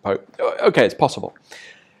related to the Po. Okay, it's possible.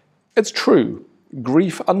 It's true.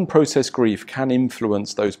 Grief, unprocessed grief, can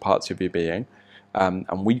influence those parts of your being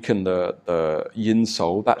and weaken the yin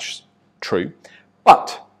soul. That's true.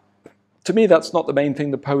 But to me, that's not the main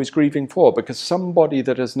thing the Po is grieving for, because somebody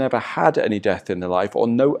that has never had any death in their life or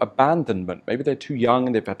no abandonment, maybe they're too young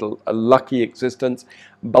and they've had a lucky existence,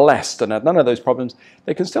 blessed, and had none of those problems,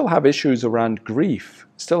 they can still have issues around grief,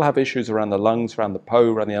 still have issues around the lungs, around the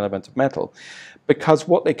Po, around the element of metal, because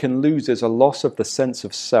what they can lose is a loss of the sense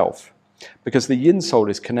of self, because the yin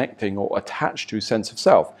soul is connecting or attached to a sense of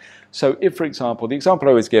self. So if, for example, the example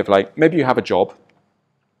I always give, like maybe you have a job,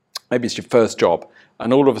 maybe it's your first job,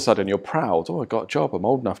 and all of a sudden you're proud. Oh, I got a job. I'm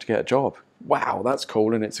old enough to get a job. Wow, that's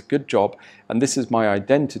cool, and it's a good job, and this is my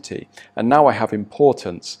identity. And now I have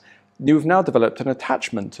importance. You've now developed an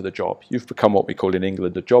attachment to the job. You've become what we call in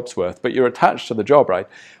England a job's worth, but you're attached to the job, right?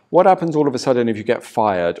 What happens all of a sudden if you get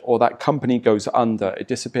fired or that company goes under, it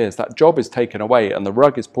disappears, that job is taken away and the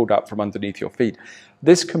rug is pulled out from underneath your feet?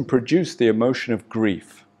 This can produce the emotion of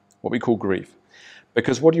grief, what we call grief,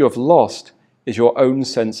 because what you have lost is your own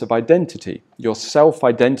sense of identity. Your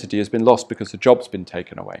self-identity has been lost because the job's been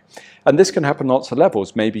taken away. And this can happen on lots of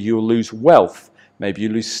levels. Maybe you'll lose wealth, maybe you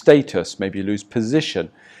lose status, maybe you lose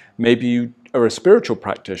position, maybe you are a spiritual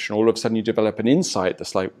practitioner, all of a sudden you develop an insight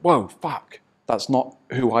that's like, whoa, fuck, that's not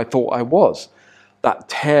who I thought I was. That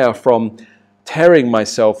tear from tearing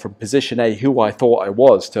myself from position A, who I thought I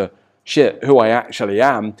was, to shit, who I actually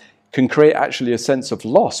am, can create actually a sense of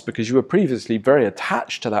loss because you were previously very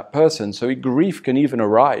attached to that person. So grief can even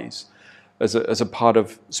arise as a part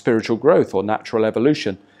of spiritual growth or natural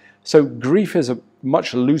evolution. So grief is a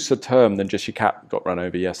much looser term than just your cat got run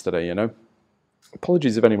over yesterday,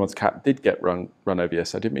 Apologies if anyone's cat did get run over.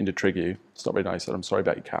 Yes, I didn't mean to trigger you. It's not very nice, and I'm sorry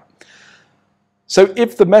about your cat. So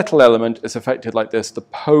if the metal element is affected like this, the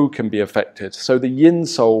Po can be affected. So the yin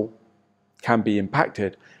soul can be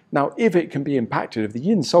impacted. Now, if it can be impacted, if the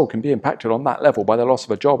yin soul can be impacted on that level by the loss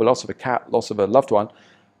of a job, a loss of a cat, loss of a loved one,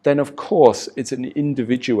 then of course it's an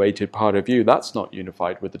individuated part of you. That's not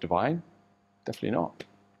unified with the divine. Definitely not.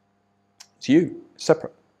 It's you,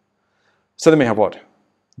 separate. So then we have what?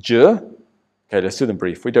 Je. Okay, let's do them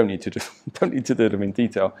brief. We don't need to do them in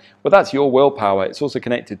detail. But that's your willpower. It's also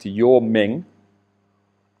connected to your Ming,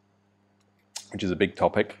 which is a big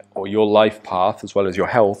topic, or your life path as well as your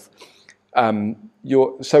health.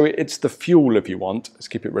 So it's the fuel, if you want. Let's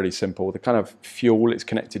keep it really simple. The kind of fuel, it's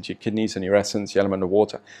connected to your kidneys and your essence, the element of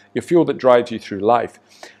water. Your fuel that drives you through life.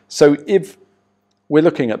 So if we're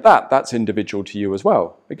looking at that, that's individual to you as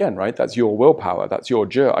well. Again, right? That's your willpower. That's your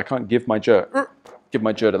je. I can't give my je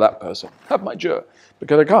to that person. Have my je.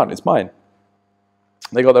 Because I can't. It's mine.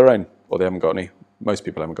 They got their own. Or they haven't got any. Most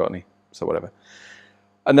people haven't got any. So whatever.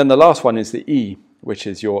 And then the last one is the E, which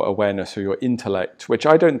is your awareness or your intellect, which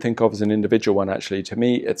I don't think of as an individual one, actually. To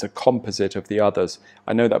me, it's a composite of the others.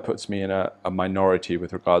 I know that puts me in a minority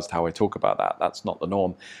with regards to how I talk about that. That's not the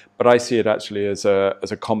norm. But I see it actually as a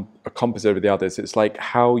composite of the others. It's like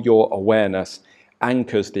how your awareness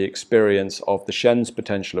anchors the experience of the Shen's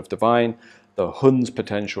potential of divine, the Hun's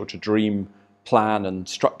potential to dream, plan, and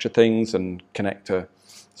structure things and connect to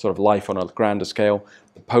sort of life on a grander scale,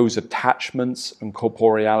 the Po's attachments and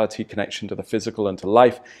corporeality, connection to the physical and to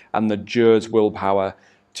life, and the Je's willpower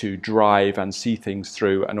to drive and see things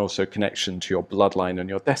through, and also connection to your bloodline and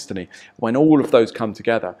your destiny. When all of those come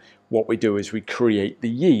together, what we do is we create the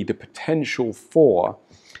Yi, the potential for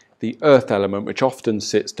the earth element, which often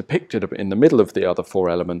sits depicted in the middle of the other four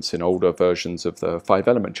elements in older versions of the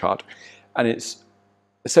 5-element chart. And it's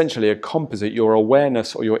essentially a composite. Your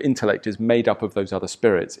awareness or your intellect is made up of those other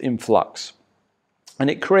spirits in flux. And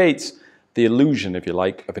it creates the illusion, if you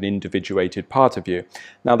like, of an individuated part of you.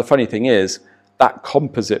 Now, the funny thing is, that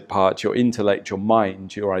composite part, your intellect, your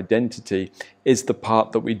mind, your identity, is the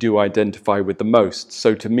part that we do identify with the most.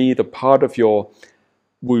 So to me, the part of your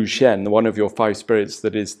Wu Shen, one of your 5 spirits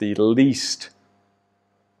that is the least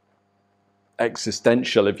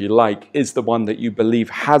existential, if you like, is the one that you believe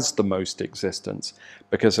has the most existence,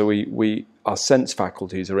 because our sense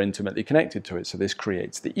faculties are intimately connected to it. So this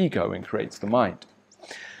creates the ego and creates the mind.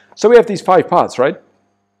 So we have these 5 parts, right?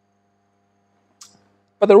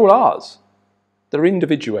 But they're all ours. They're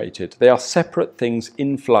individuated. They are separate things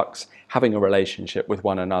in flux, having a relationship with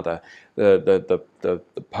one another. The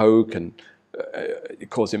Po can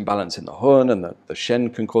cause imbalance in the Hun, and the Shen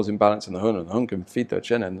can cause imbalance in the Hun, and the Hun can feed the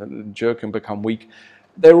Shen, and the Je can become weak.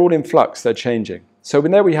 They're all in flux. They're changing. So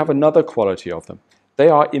in there we have another quality of them. They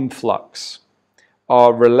are in flux.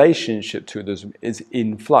 Our relationship to them is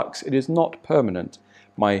in flux. It is not permanent.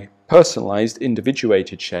 My personalized,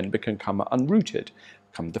 individuated Shen can become unrooted,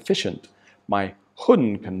 become deficient. My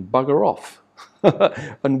Hun can bugger off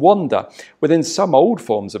and wander. Within some old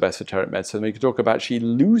forms of esoteric medicine, we could talk about actually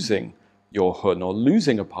losing your Hun or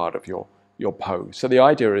losing a part of your Po. So the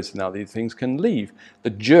idea is now these things can leave. The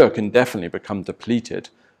Je can definitely become depleted,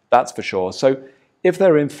 that's for sure. So if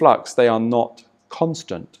they're in flux, they are not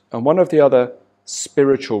constant. And one of the other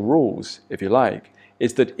spiritual rules, if you like,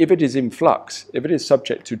 is that if it is in flux, if it is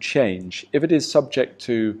subject to change, if it is subject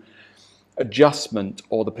to adjustment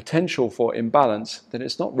or the potential for imbalance, then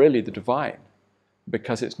it's not really the divine,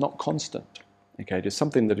 because it's not constant. Okay, it is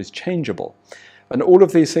something that is changeable. And all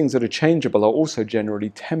of these things that are changeable are also generally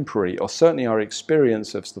temporary, or certainly our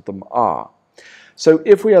experiences of them are. So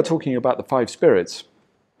if we are talking about the 5 spirits,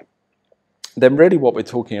 then really what we're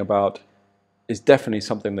talking about is definitely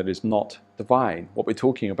something that is not divine. What we're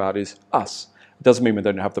talking about is us. It doesn't mean we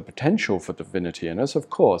don't have the potential for divinity in us, of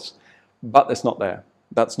course, but it's not there.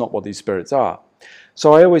 That's not what these spirits are.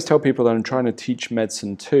 So I always tell people that I'm trying to teach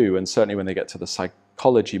medicine too, and certainly when they get to the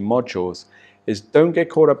psychology modules, is don't get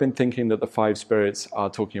caught up in thinking that the 5 spirits are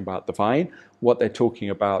talking about divine. What they're talking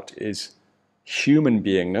about is human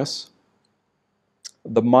beingness,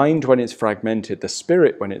 the mind when it's fragmented, the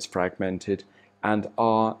spirit when it's fragmented, and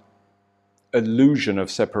our illusion of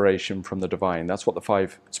separation from the divine. That's what the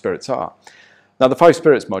 5 spirits are. Now, the 5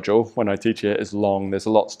 spirits module, when I teach it, is long. There's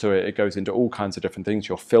lots to it. It goes into all kinds of different things.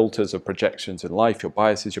 Your filters of projections in life, your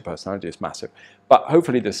biases, your personality is massive. But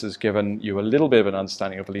hopefully this has given you a little bit of an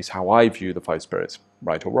understanding of at least how I view the 5 spirits,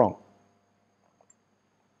 right or wrong.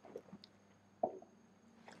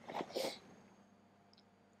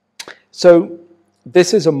 So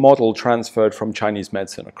this is a model transferred from Chinese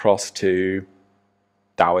medicine across to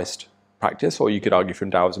Daoist, practice, or you could argue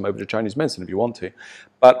from Taoism over to Chinese medicine if you want to.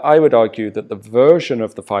 But I would argue that the version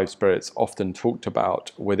of the five spirits often talked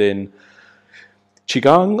about within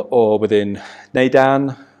Qigong or within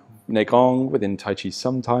Neidan, Neigong, within Tai Chi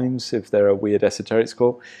sometimes, if they're a weird esoteric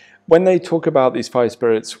school, when they talk about these five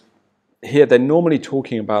spirits here, they're normally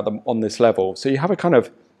talking about them on this level. So you have a kind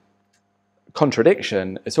of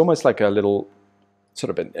contradiction. It's almost like a little sort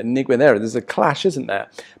of an enigma there. There's a clash, isn't there?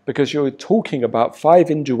 Because you're talking about five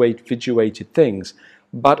individuated things,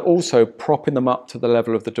 but also propping them up to the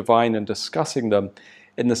level of the divine and discussing them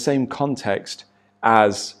in the same context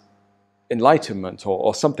as enlightenment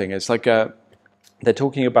or something. It's like they're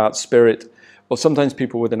talking about spirit, or sometimes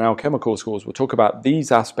people within alchemical schools will talk about these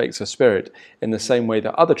aspects of spirit in the same way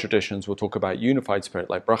that other traditions will talk about unified spirit,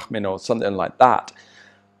 like Brahmin or something like that.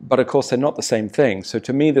 But of course, they're not the same thing. So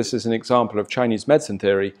to me, this is an example of Chinese medicine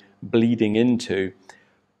theory bleeding into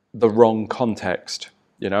the wrong context,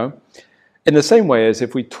 you know? In the same way as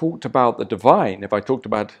if we talked about the divine, if I talked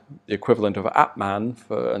about the equivalent of Atman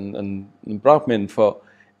and Brahmin,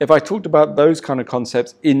 if I talked about those kind of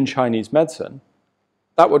concepts in Chinese medicine,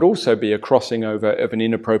 that would also be a crossing over of an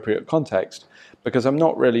inappropriate context, because I'm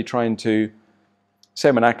not really trying to say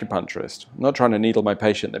I'm an acupuncturist. I'm not trying to needle my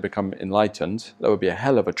patient, they become enlightened. That would be a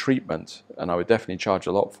hell of a treatment, and I would definitely charge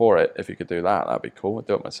a lot for it. If you could do that, that'd be cool. I'd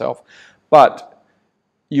do it myself. But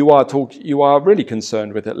you are really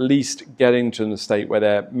concerned with at least getting to the state where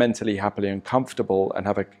they're mentally happily and comfortable and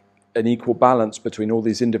have an equal balance between all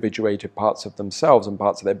these individuated parts of themselves and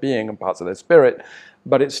parts of their being and parts of their spirit,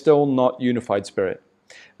 but it's still not unified spirit.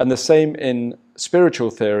 And the same in spiritual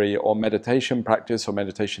theory or meditation practice or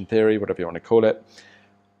meditation theory, whatever you want to call it.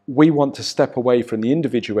 We want to step away from the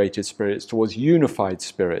individuated spirits towards unified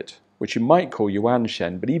spirit, which you might call Wu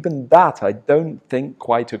Shen, but even that I don't think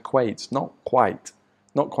quite equates. Not quite.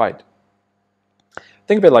 Not quite.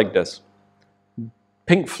 Think of it like this.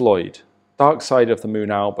 Pink Floyd, Dark Side of the Moon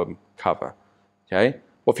album cover. Okay?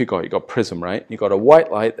 What have you got? You've got prism, right? You've got a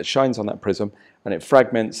white light that shines on that prism and it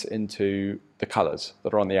fragments into the colors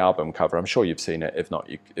that are on the album cover. I'm sure you've seen it. If not,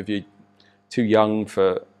 if you're too young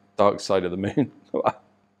for Dark Side of the Moon,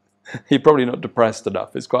 you're probably not depressed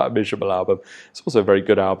enough. It's quite a miserable album. It's also a very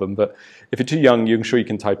good album, but if you're too young, I'm sure you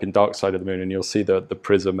can type in Dark Side of the Moon and you'll see the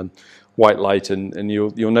prism and white light, and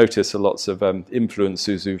you'll notice lots of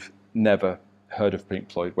influencers who've never heard of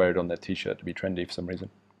Pink Floyd wear it on their t-shirt to be trendy for some reason.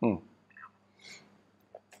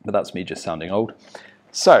 But that's me just sounding old.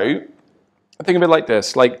 So think of it like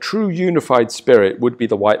this, like true unified spirit would be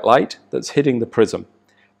the white light that's hitting the prism.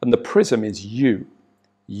 And the prism is you,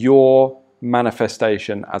 your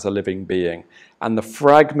manifestation as a living being. And the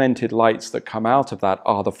fragmented lights that come out of that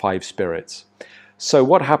are the five spirits. So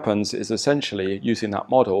what happens is essentially, using that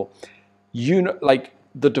model, like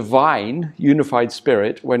the divine unified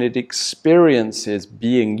spirit, when it experiences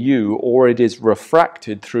being you, or it is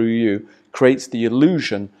refracted through you, creates the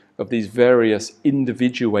illusion of these various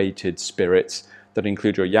individuated spirits that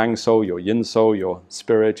include your yang soul, your yin soul, your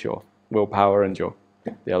spirit, your willpower, and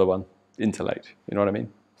the other one, intellect. You know what I mean?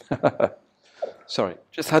 Sorry,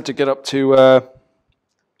 just had to get up to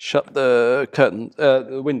shut the curtain,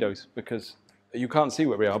 the windows, because you can't see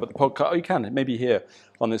where we are, but the podcast, oh, you can, maybe here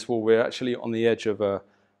on this wall. We're actually on the edge of a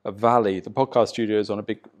valley. The podcast studio is on a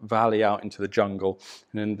big valley out into the jungle,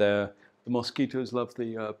 and in there, the mosquitoes love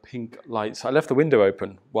the pink lights. I left the window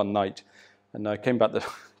open one night, and I came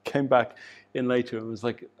back in later, and it was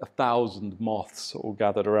like 1,000 moths all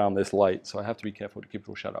gathered around this light, so I have to be careful to keep it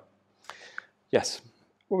all shut up. Yes,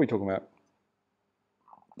 what are we talking about?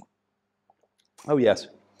 Oh, yes.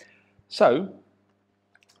 So,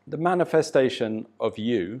 the manifestation of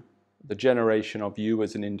you, the generation of you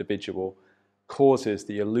as an individual, causes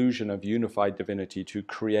the illusion of unified divinity to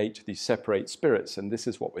create these separate spirits. And this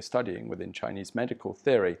is what we're studying within Chinese medical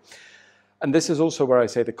theory. And this is also where I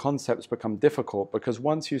say the concepts become difficult, because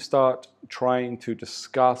once you start trying to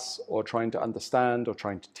discuss or trying to understand or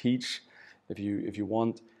trying to teach, if you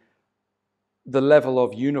want, the level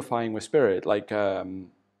of unifying with spirit, like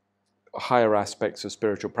higher aspects of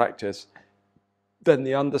spiritual practice, then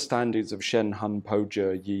the understandings of Shen, Han, Po,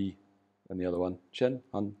 Zhe, Yi, and the other one, Shen,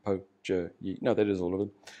 Han, Po, Zhe, Yi. No, that is all of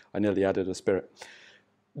them. I nearly added a spirit.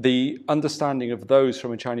 The understanding of those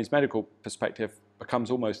from a Chinese medical perspective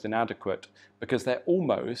becomes almost inadequate, because they're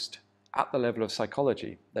almost at the level of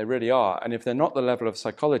psychology. They really are. And if they're not the level of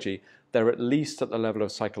psychology, they're at least at the level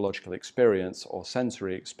of psychological experience or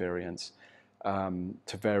sensory experience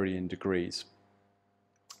to varying degrees.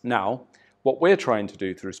 Now, what we're trying to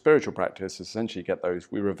do through spiritual practice is essentially get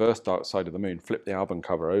those. We reverse Dark Side of the Moon, flip the album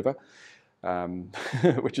cover over,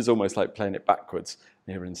 which is almost like playing it backwards,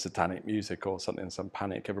 hearing satanic music or something, some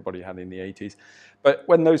panic everybody had in the 80s. But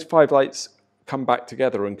when those 5 lights come back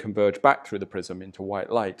together and converge back through the prism into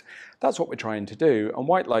white light, that's what we're trying to do. And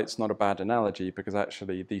white light's not a bad analogy, because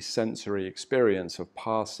actually the sensory experience of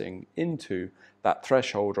passing into that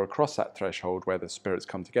threshold or across that threshold where the spirits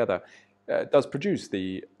come together does produce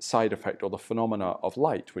the side effect or the phenomena of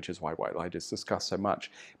light, which is why white light is discussed so much.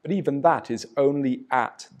 But even that is only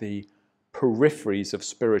at the peripheries of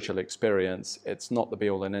spiritual experience. It's not the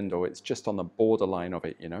be-all and end-all. It's just on the borderline of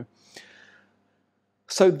it, you know.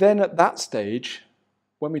 So then at that stage,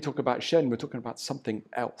 when we talk about Shen, we're talking about something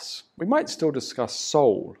else. We might still discuss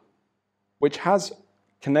soul, which has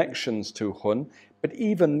connections to Hun, but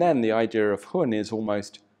even then the idea of Hun is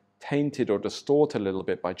almost tainted or distorted a little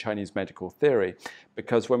bit by Chinese medical theory,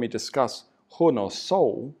 because when we discuss Hun or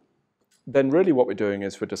soul, then really what we're doing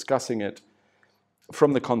is we're discussing it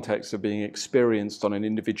from the context of being experienced on an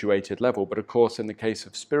individuated level. But of course, in the case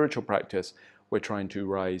of spiritual practice, we're trying to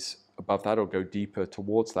rise above that or go deeper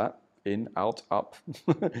towards that, in, out, up,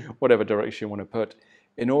 whatever direction you want to put,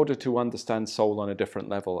 in order to understand soul on a different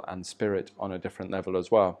level and spirit on a different level as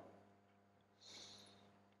well.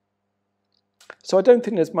 So I don't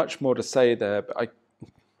think there's much more to say there, but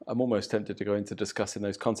I'm almost tempted to go into discussing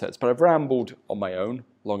those concepts, but I've rambled on my own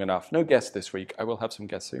long enough. No guests this week. I will have some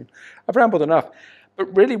guests soon. I've rambled enough.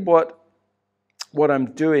 But really what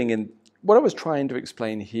I'm doing, and what I was trying to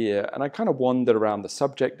explain here, and I kind of wandered around the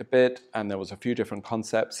subject a bit, and there was a few different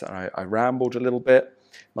concepts, and I rambled a little bit.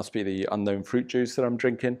 Must be the unknown fruit juice that I'm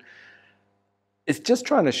drinking. It's just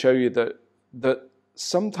trying to show you that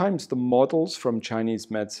sometimes the models from Chinese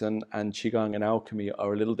medicine and Qigong and alchemy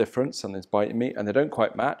are a little different. Something's biting me, and they don't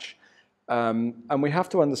quite match. And we have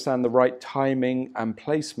to understand the right timing and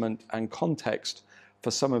placement and context for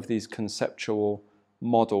some of these conceptual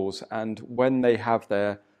models, and when they have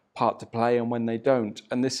their part to play and when they don't.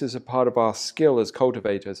 And this is a part of our skill as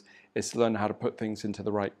cultivators, is to learn how to put things into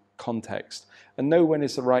the right context and know when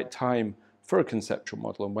is the right time for a conceptual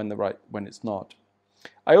model and when it's not.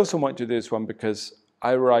 I also might do this one because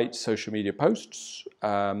I write social media posts,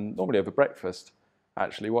 normally over breakfast.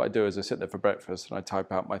 Actually, what I do is I sit there for breakfast and I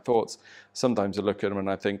type out my thoughts. Sometimes I look at them and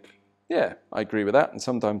I think, yeah, I agree with that. And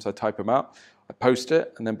sometimes I type them out, I post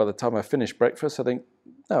it, and then by the time I finish breakfast, I think,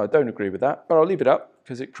 no, I don't agree with that, but I'll leave it up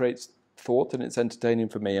because it creates thought and it's entertaining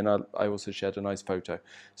for me, and I also shared a nice photo.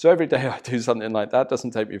 So every day I do something like that.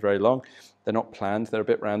 Doesn't take me very long. They're not planned, they're a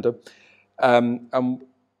bit random. And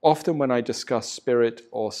often when I discuss spirit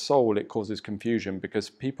or soul, it causes confusion because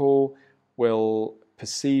people will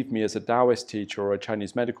perceive me as a Daoist teacher or a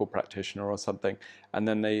Chinese medical practitioner or something, and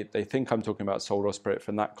then they think I'm talking about soul or spirit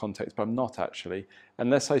from that context, but I'm not actually.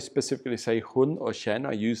 Unless I specifically say Hun or Shen,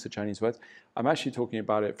 I use the Chinese words, I'm actually talking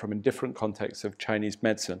about it from a different context of Chinese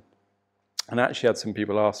medicine. And I actually had some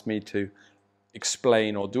people ask me to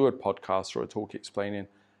explain or do a podcast or a talk explaining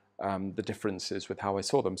the differences with how I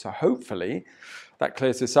saw them. So hopefully that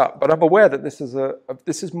clears this up. But I'm aware that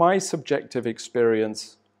this is my subjective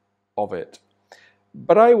experience of it.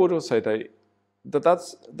 But I would also say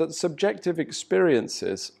that subjective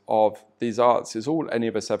experiences of these arts is all any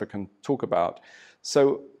of us ever can talk about.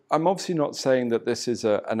 So I'm obviously not saying that this is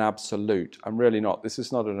an absolute. I'm really not. This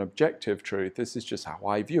is not an objective truth. This is just how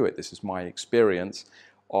I view it. This is my experience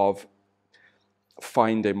of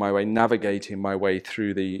finding my way, navigating my way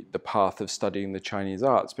through the path of studying the Chinese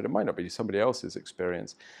arts. But it might not be somebody else's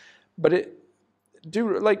experience. But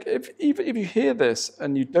if you hear this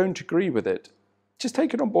and you don't agree with it, just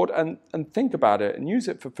take it on board and think about it and use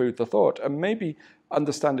it for food for thought, and maybe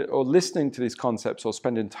understand it, or listening to these concepts or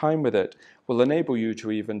spending time with it will enable you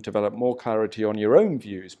to even develop more clarity on your own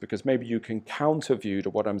views, because maybe you can counter view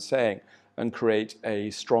to what I'm saying and create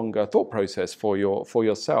a stronger thought process for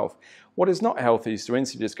yourself. What is not healthy is to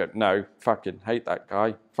instantly just go, no, fucking hate that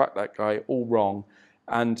guy, fuck that guy, all wrong.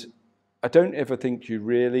 And I don't ever think you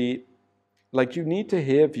really, you need to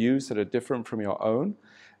hear views that are different from your own,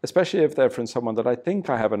 especially if they're from someone that I think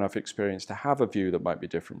I have enough experience to have a view that might be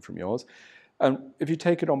different from yours. And if you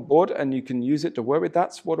take it on board and you can use it to work with,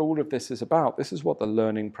 that's what all of this is about. This is what the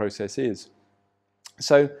learning process is.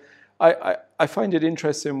 So I find it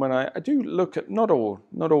interesting when I do look at, not all,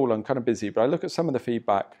 I'm kind of busy, but I look at some of the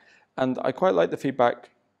feedback, and I quite like the feedback.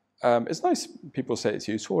 It's nice people say it's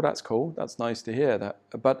useful, that's cool, that's nice to hear that.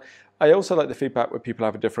 But I also like the feedback where people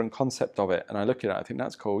have a different concept of it, and I look at it, I think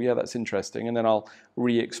that's cool, yeah, that's interesting, and then I'll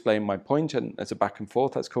re-explain my point, and there's a back and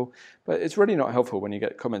forth, that's cool. But it's really not helpful when you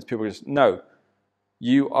get comments, people just, no,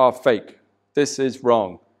 you are fake, this is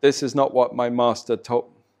wrong, this is not what my master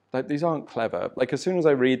told. like these aren't clever. Like as soon as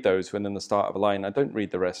I read those within the start of a line, I don't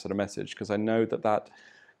read the rest of the message because I know that that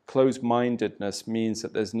closed-mindedness means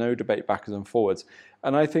that there's no debate backwards and forwards.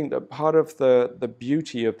 And I think that part of the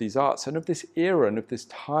beauty of these arts and of this era and of this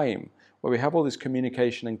time where we have all this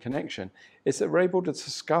communication and connection is that we're able to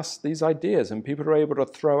discuss these ideas and people are able to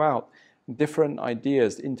throw out different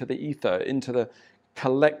ideas into the ether, into the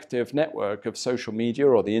collective network of social media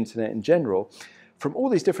or the internet in general, from all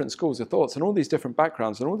these different schools of thoughts and all these different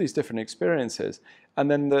backgrounds and all these different experiences.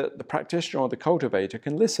 And then the practitioner or the cultivator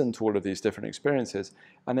can listen to all of these different experiences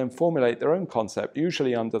and then formulate their own concept,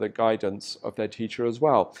 usually under the guidance of their teacher as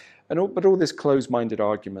well. But all these closed-minded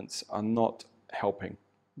arguments are not helping.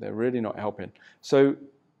 They're really not helping. So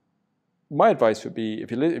my advice would be,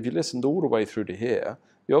 if you listened all the way through to here,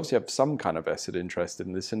 you obviously have some kind of vested interest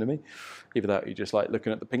in listening to me. Either that or you just like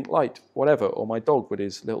looking at the pink light, whatever, or my dog with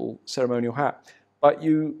his little ceremonial hat. But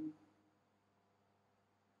you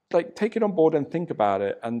like take it on board and think about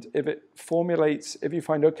it. And if it formulates, if you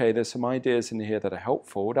find, okay, there's some ideas in here that are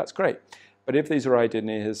helpful, that's great. But if these are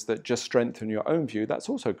ideas that just strengthen your own view, that's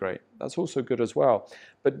also great. That's also good as well.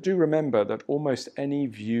 But do remember that almost any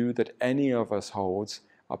view that any of us holds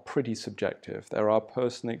are pretty subjective. They're our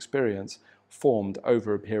personal experience formed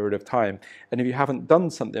over a period of time. And if you haven't done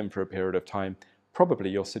something for a period of time, probably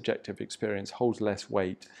your subjective experience holds less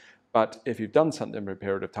weight. But if you've done something for a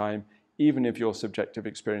period of time, even if your subjective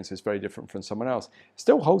experience is very different from someone else, it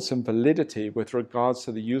still holds some validity with regards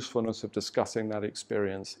to the usefulness of discussing that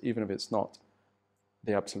experience, even if it's not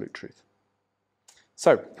the absolute truth.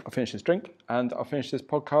 So I'll finish this drink and I'll finish this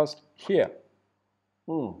podcast here.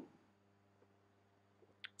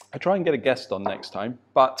 I try and get a guest on next time,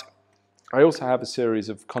 but I also have a series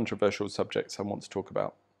of controversial subjects I want to talk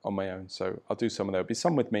about on my own. So I'll do some of them. There'll be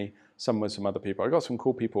some with me, some with some other people. I've got some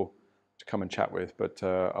cool people to come and chat with, but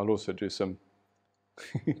I'll also do some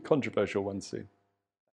controversial ones soon.